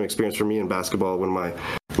kind of same experience for me in basketball when my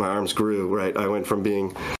arms grew, right? I went from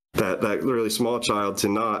being that really small child to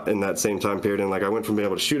not in that same time period, and like I went from being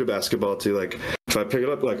able to shoot a basketball to like if I pick it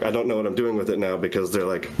up, like I don't know what I'm doing with it now because they're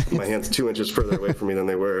like my hands 2 inches further away from me than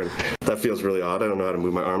they were, and that feels really odd. I don't know how to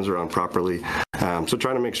move my arms around properly. So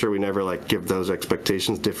trying to make sure we never like give those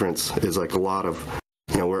expectations difference is like a lot of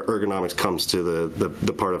where ergonomics comes to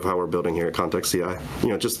the part of how we're building here at Context CI.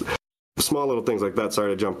 Just small little things like that.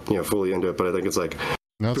 Sorry to jump fully into it, but I think it's like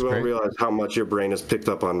people don't realize how much your brain has picked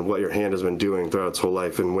up on what your hand has been doing throughout its whole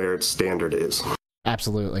life and where its standard is.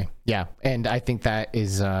 Absolutely. Yeah. And I think that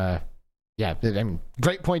is,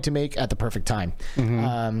 great point to make at the perfect time.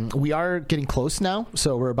 We are getting close now,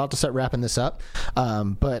 so we're about to start wrapping this up.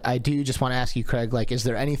 But I do just want to ask you, Craig, like, is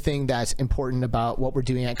there anything that's important about what we're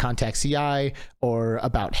doing at Contact CI or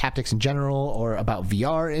about haptics in general or about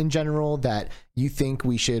VR in general that you think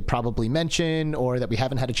we should probably mention or that we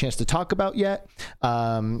haven't had a chance to talk about yet?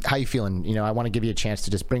 How you feeling? I want to give you a chance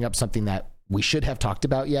to just bring up something that we should have talked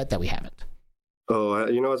about yet that we haven't? Oh,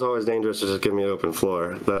 you know, it's always dangerous to just give me an open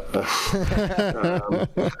floor. Are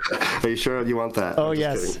you sure you want that? Oh,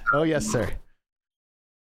 yes. Kidding. Oh, yes, sir.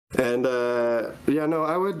 And yeah, no,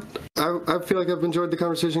 I feel like I've enjoyed the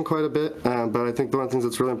conversation quite a bit, but I think one of the things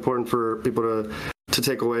that's really important for people to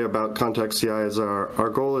take away about Context CI is our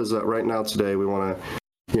goal is that right now today we want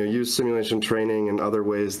to use simulation training and other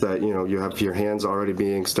ways that you have your hands already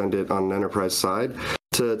being extended on an enterprise side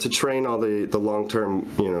to train all the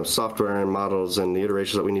long-term software and models and the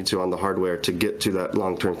iterations that we need to on the hardware to get to that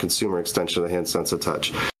long-term consumer extension of the hand sense of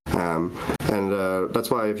touch. And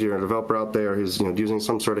that's why if you're a developer out there who's using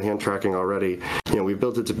some sort of hand tracking already, we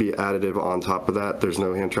built it to be additive on top of that. There's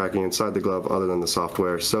no hand tracking inside the glove other than the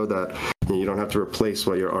software, so that you don't have to replace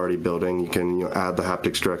what you're already building. You can add the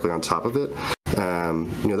haptics directly on top of it.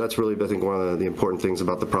 That's really, I think, one of the important things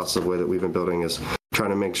about the process of the way that we've been building is trying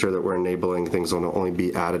to make sure that we're enabling things to only be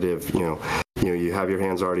additive. You have your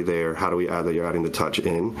hands already there. How do we add that you're adding the touch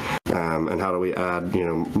in? And how do we add,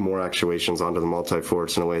 more actuations onto the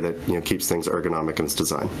multi-force in a way that, keeps things ergonomic in its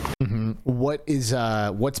design? Mm-hmm.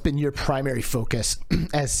 What's been your primary focus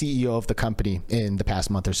as CEO of the company in the past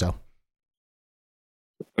month or so?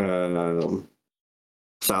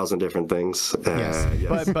 1,000 different things. Yes.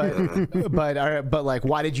 Yes. But like,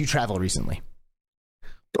 why did you travel recently?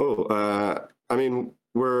 I mean,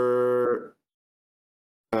 we're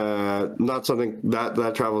not something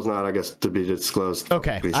that travel's not, I guess, to be disclosed.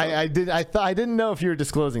 Okay, I didn't know if you were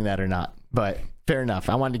disclosing that or not, but fair enough.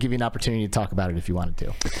 I wanted to give you an opportunity to talk about it if you wanted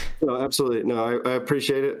to. No, absolutely. No, I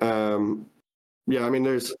appreciate it. Yeah, I mean,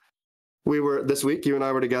 this week, you and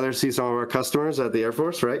I were together to see some of our customers at the Air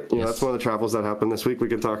Force, right? Yes. That's one of the travels that happened this week we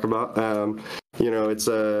can talk about. It's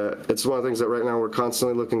one of the things that right now we're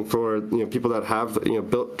constantly looking for, people that have,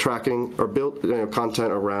 built tracking or built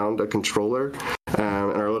content around a controller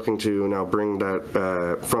and are looking to now bring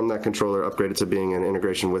that from that controller, upgrade it to being an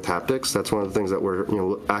integration with haptics. That's one of the things that we're,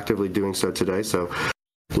 actively doing so today. So,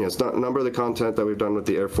 it's not a number of the content that we've done with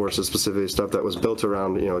the Air Force is specifically stuff that was built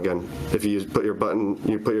around, again, if you put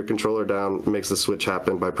your controller down, it makes the switch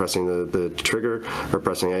happen by pressing the trigger or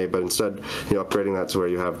pressing A, but instead, upgrading that to where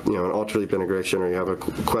you have, an Ultraleap integration, or you have a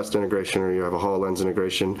Quest integration, or you have a HoloLens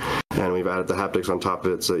integration, and we've added the haptics on top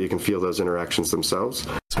of it so that you can feel those interactions themselves.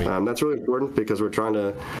 That's really important because we're trying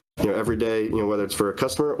to, every day, whether it's for a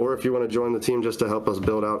customer or if you want to join the team just to help us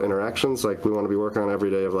build out interactions, like we want to be working on every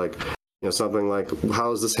day of like, something like,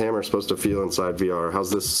 how is this hammer supposed to feel inside VR?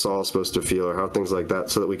 How's this saw supposed to feel? Or how things like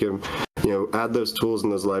that, so that we can, add those tools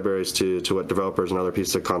and those libraries to what developers and other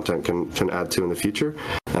pieces of content can add to in the future.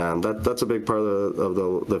 That's a big part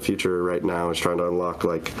of the future right now, is trying to unlock,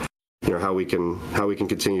 like, how we can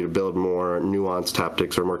continue to build more nuanced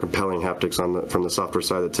haptics or more compelling haptics from the software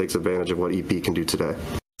side that takes advantage of what EP can do today.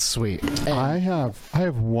 Sweet. I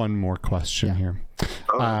have one more question here.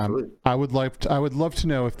 I would love to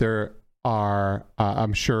know if there are,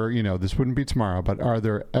 I'm sure this wouldn't be tomorrow, but are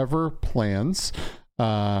there ever plans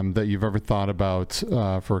that you've ever thought about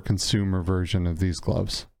for a consumer version of these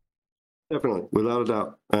gloves? Definitely, without a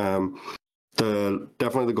doubt.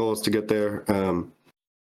 Definitely the goal is to get there.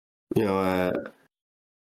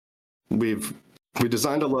 We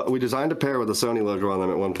designed a pair with a Sony logo on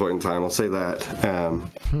them at one point in time. I'll say that.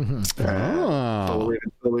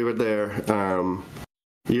 We'll leave it there.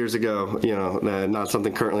 Years ago, not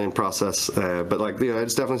something currently in process, but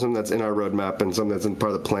it's definitely something that's in our roadmap and something that's in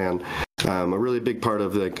part of the plan. A really big part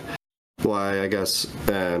of why I guess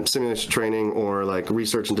simulation training or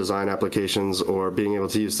research and design applications, or being able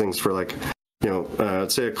to use things for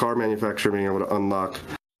let's say a car manufacturer being able to unlock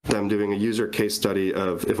them doing a user case study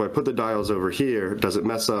of, if I put the dials over here, does it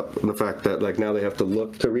mess up the fact that now they have to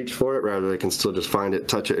look to reach for it, rather they can still just find it,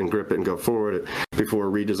 touch it, and grip it and go forward before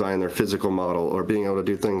redesigning their physical model, or being able to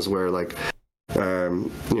do things where you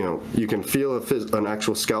can feel an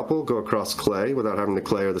actual scalpel go across clay without having the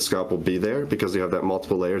clay or the scalpel be there, because you have that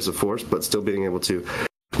multiple layers of force, but still being able to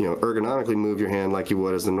ergonomically move your hand like you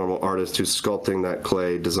would as the normal artist who's sculpting that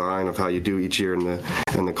clay design of how you do each year in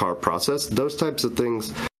the car process. Those types of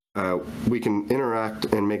things we can interact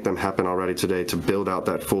and make them happen already today to build out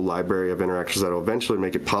that full library of interactions that will eventually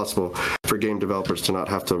make it possible for game developers to not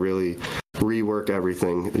have to really rework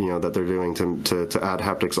everything that they're doing to add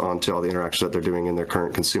haptics onto all the interactions that they're doing in their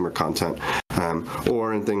current consumer content,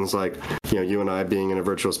 or in things like you and I being in a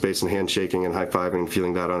virtual space and handshaking and high-fiving and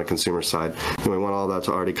feeling that on a consumer side. And we want all that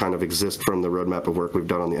to already kind of exist from the roadmap of work we've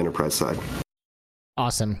done on the enterprise side.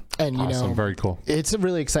 Awesome. And, you know, very cool. It's a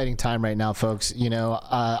really exciting time right now, folks. You know,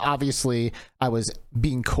 obviously I was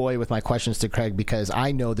being coy with my questions to Craig because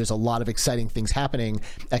I know there's a lot of exciting things happening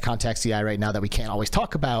at Contact CI right now that we can't always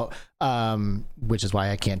talk about, which is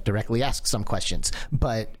why I can't directly ask some questions.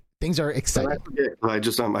 But things are exciting.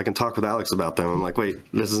 I can talk with Alex about them. I'm like, wait,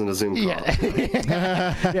 this isn't a Zoom call.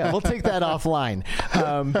 Yeah, we'll take that offline.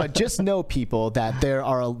 But just know, people, that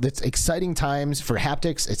it's exciting times for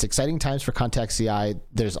Haptics. It's exciting times for Contact CI.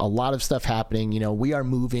 There's a lot of stuff happening. You know, we are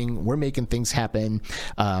moving. We're making things happen.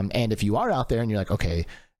 And if you are out there and you're like, okay,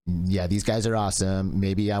 yeah, these guys are awesome.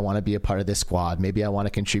 Maybe I want to be a part of this squad. Maybe I want to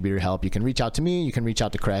contribute or help. You can reach out to me. You can reach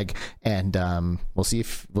out to Craig, and we'll see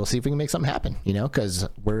if we can make something happen. You know, because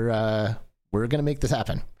we're gonna make this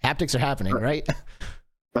happen. Haptics are happening, right?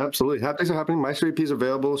 Absolutely, Haptics are happening. My 3P is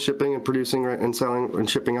available, shipping and producing and selling and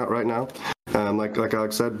shipping out right now. Like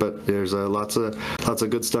Alex said, but there's lots of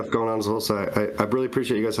good stuff going on as well. So I really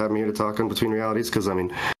appreciate you guys having me here to talk in between realities, because I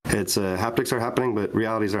mean, it's Haptics are happening, but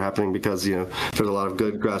realities are happening because, you know, there's a lot of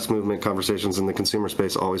good grass movement conversations in the consumer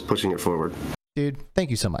space, always pushing it forward. Dude, thank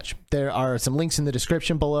you so much. There are some links in the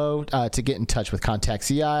description below to get in touch with Contact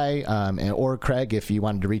CI or Craig if you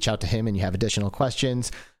wanted to reach out to him and you have additional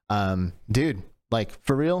questions. Dude, like,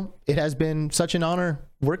 for real, it has been such an honor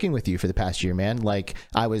working with you for the past year, man. Like,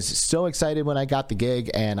 I was so excited when I got the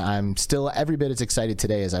gig, and I'm still every bit as excited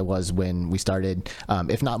today as I was when we started,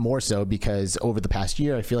 if not more so, because over the past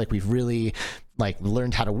year, I feel like we've really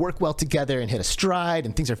learned how to work well together and hit a stride,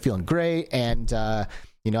 and things are feeling great. And,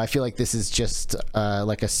 you know, I feel like this is just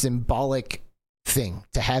like a symbolic thing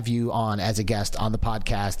to have you on as a guest on the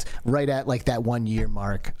podcast right at like that 1 year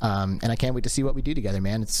mark. And I can't wait to see what we do together,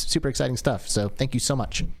 man. It's super exciting stuff. So thank you so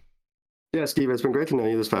much. Yeah, Steve, it's been great to know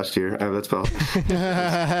you this past year. That's felt. It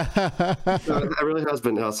really has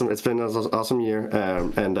been awesome. It's been an awesome year,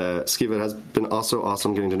 and Steve, it has been also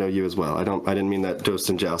awesome getting to know you as well. I didn't mean that just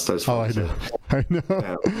in jest. I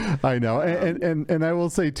know. And I will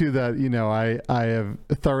say too that, you know, I have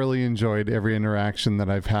thoroughly enjoyed every interaction that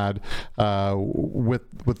I've had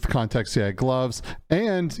with Contact CI gloves,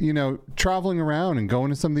 and, you know, traveling around and going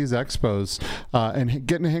to some of these expos and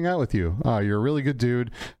getting to hang out with you. You're a really good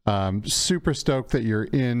dude. Super stoked that you're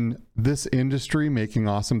in this industry making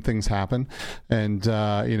awesome things happen, and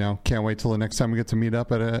you know, can't wait till the next time we get to meet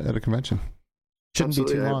up at a convention. Shouldn't be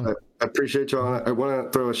too long. I appreciate y'all. I want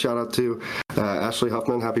to throw a shout out to Ashley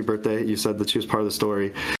Huffman. Happy birthday. You said that she was part of the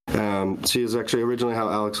story. She is actually originally how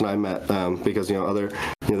Alex and I met, because, you know, the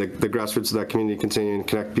grassroots of that community continue to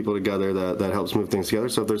connect people together that helps move things together.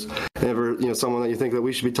 So if there's ever, you know, someone that you think that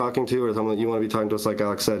we should be talking to, or someone that you want to be talking to us, like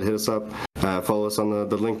Alex said, hit us up. Follow us on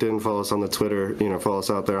the LinkedIn, follow us on the Twitter, you know, follow us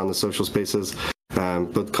out there on the social spaces.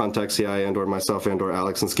 But Contact CI and or myself and or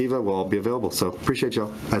Alex and Skiva will all be available. So appreciate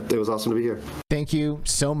y'all. It was awesome to be here. Thank you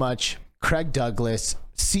so much. Craig Douglas,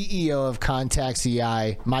 CEO of Contact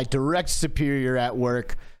CI, my direct superior at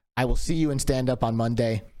work. I will see you in stand-up on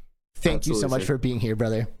Monday. Thank you so much for being here,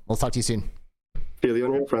 brother. We'll talk to you soon. Feel the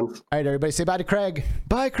onion, friends. All right, everybody, say bye to Craig.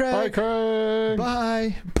 Bye, Craig. Bye, Craig.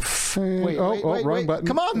 Bye. Wait, wrong button.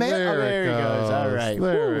 Come on, man. There he goes. All right.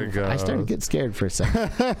 There we go. I started getting scared for a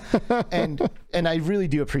second. and I really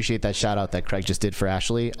do appreciate that shout out that Craig just did for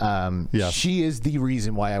Ashley. Yes. She is the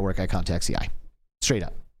reason why I work at Contact CI. Straight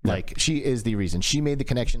up. Like, she is the reason. She made the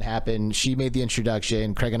connection happen. She made the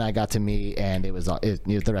introduction. Craig and I got to meet, and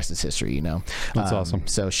the rest is history, you know. That's awesome.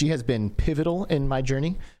 So she has been pivotal in my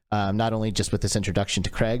journey. Not only just with this introduction to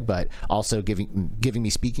Craig, but also giving me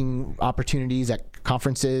speaking opportunities at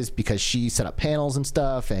conferences, because she set up panels and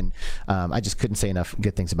stuff. And I just couldn't say enough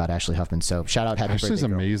good things about Ashley Huffman. So shout out, happy birthday, girl. She's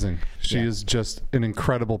amazing. She is just an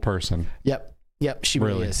incredible person. Yep. She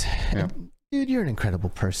really is. Yeah. Dude, you're an incredible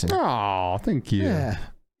person. Oh, thank you. Yeah.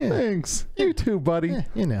 Thanks. You too, buddy. Yeah,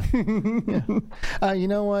 you know. Yeah. You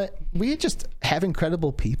know what? We just have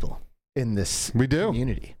incredible people in this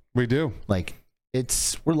community. We do. Like,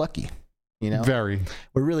 we're lucky, you know.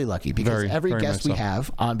 We're really lucky, because every guest we have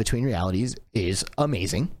on Between Realities is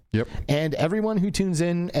amazing. Yep. And everyone who tunes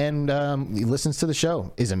in and listens to the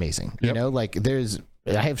show is amazing. Yep. You know, like,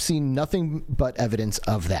 I have seen nothing but evidence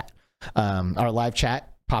of that. Our live chat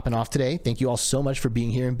popping off today. Thank you all so much for being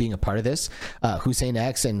here and being a part of this. Hussein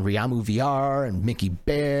X and Ryamu VR and Mickey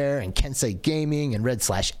Bear and Kensei Gaming and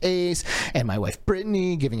Red/Ace and my wife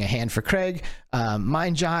Brittany giving a hand for Craig,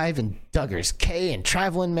 Mind Jive and Duggars K and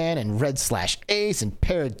Traveling Man and Red/Ace and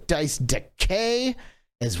Paradise Decay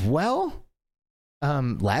as well.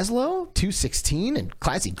 Laszlo 216 and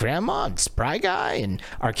Classy Grandma and Spry Guy and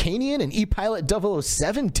Arcanian and ePilot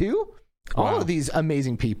 007 too. All of these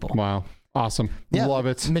amazing people. Wow. Awesome. Yeah. Love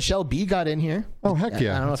it. Michelle B got in here. Oh, heck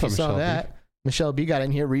yeah. I don't know if you saw that. Michelle B got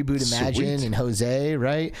in here. Reboot Imagine Sweet. and Jose,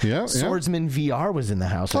 right? Yeah. Swordsman VR was in the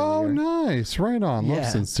house Oh, earlier. nice. Right on. Love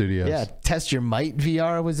Sin Studios. Yeah. Test Your Might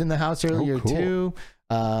VR was in the house earlier cool.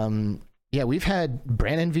 too. Yeah, we've had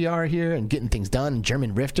Brandon VR here and Getting Things Done.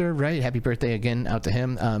 German Rifter, right? Happy birthday again out to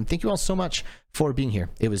him. Thank you all so much for being here.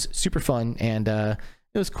 It was super fun, and it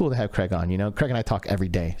was cool to have Craig on. You know, Craig and I talk every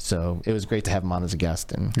day, so it was great to have him on as a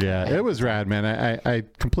guest. And yeah, it was rad, man. I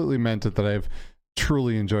completely meant it that I've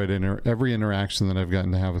truly enjoyed every interaction that I've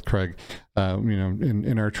gotten to have with Craig,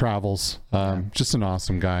 in our travels. Just an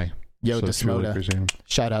awesome guy. Yo, so Desmoda. Really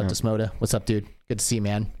Shout out Desmoda. What's up, dude? Good to see you,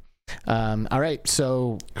 man. All right,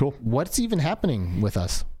 so cool. What's even happening with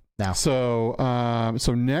us now? So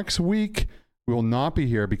next week we will not be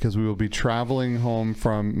here because we will be traveling home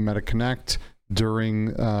from MetaConnect during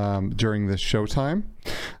this showtime.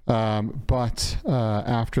 But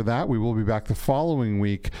after that, we will be back the following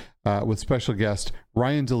week with special guest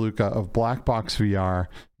Ryan DeLuca of Black Box VR,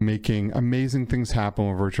 making amazing things happen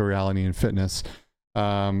with virtual reality and fitness.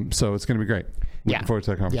 So it's going to be great. Looking forward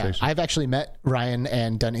to that conversation. Yeah, I've actually met Ryan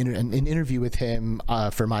and done an interview with him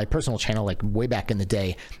for my personal channel, like way back in the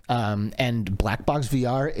day. And Black Box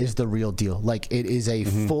VR is the real deal. Like, it is a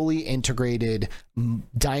fully integrated,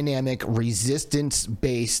 dynamic,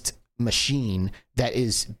 resistance-based machine that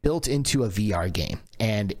is built into a VR game,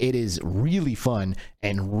 and it is really fun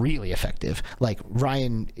and really effective. Like,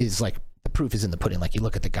 Ryan is like, the proof is in the pudding. Like, you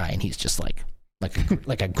look at the guy and he's just like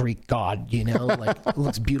a Greek god, you know, like, it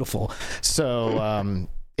looks beautiful. So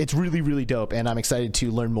it's really, really dope, and I'm excited to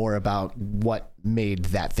learn more about what made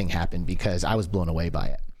that thing happen, because I was blown away by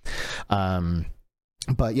it.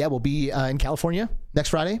 But yeah, we'll be in California next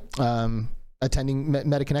Friday, attending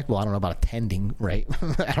MetaConnect. Well, I don't know about attending, right?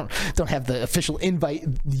 I don't have the official invite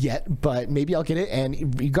yet, but maybe I'll get it.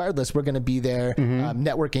 And regardless, we're going to be there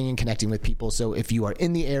networking and connecting with people. So if you are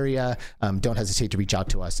in the area, don't hesitate to reach out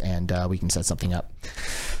to us, and we can set something up.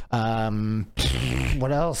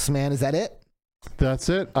 What else, man? Is that it? That's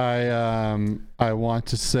it. I want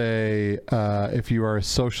to say, if you are a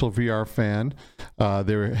social VR fan,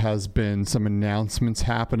 there has been some announcements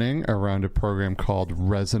happening around a program called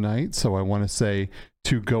Resonite. So I want to say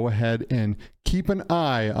to go ahead and keep an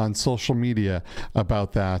eye on social media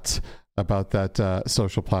about that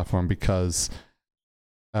social platform, because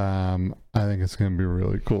I think it's going to be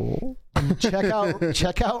really cool. check out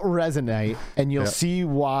Resonate, and you'll see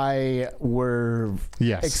why we're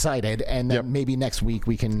excited. And then maybe next week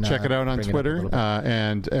we can check it out on Twitter.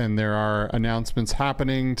 And there are announcements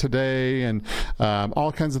happening today, and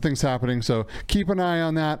all kinds of things happening. So keep an eye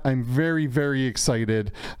on that. I'm very, very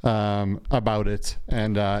excited about it,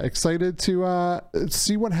 and excited to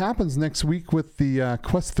see what happens next week with the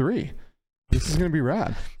Quest 3. This is going to be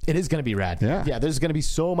rad. It is going to be rad. Yeah. There's going to be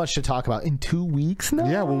so much to talk about in 2 weeks now.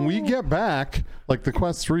 Yeah, when we get back, like, the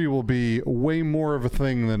Quest 3 will be way more of a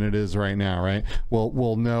thing than it is right now, right?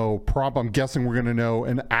 We'll know, I'm guessing we're going to know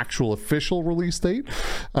an actual official release date,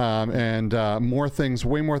 and way more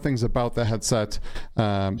things about the headset,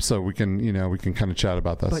 so we can kind of chat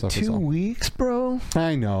about that stuff. But 2 weeks, bro?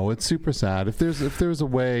 I know, it's super sad. If there's a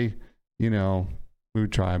way, we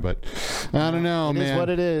would try, but I don't know, man. It is what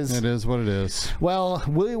it is. It is what it is. Well,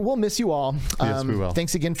 we'll miss you all. Yes, we will.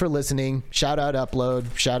 Thanks again for listening. Shout out Upload.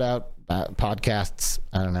 Shout out podcasts.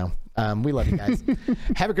 I don't know. We love you guys.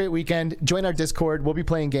 Have a great weekend. Join our Discord. We'll be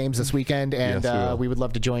playing games this weekend, and we would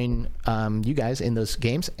love to join you guys in those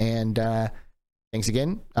games. And thanks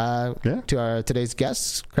again to our today's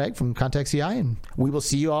guests, Craig from Context CI, and we will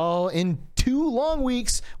see you all in 2 long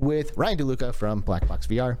weeks with Ryan DeLuca from Black Box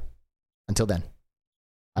VR. Until then.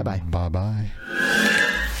 Bye-bye. Bye-bye.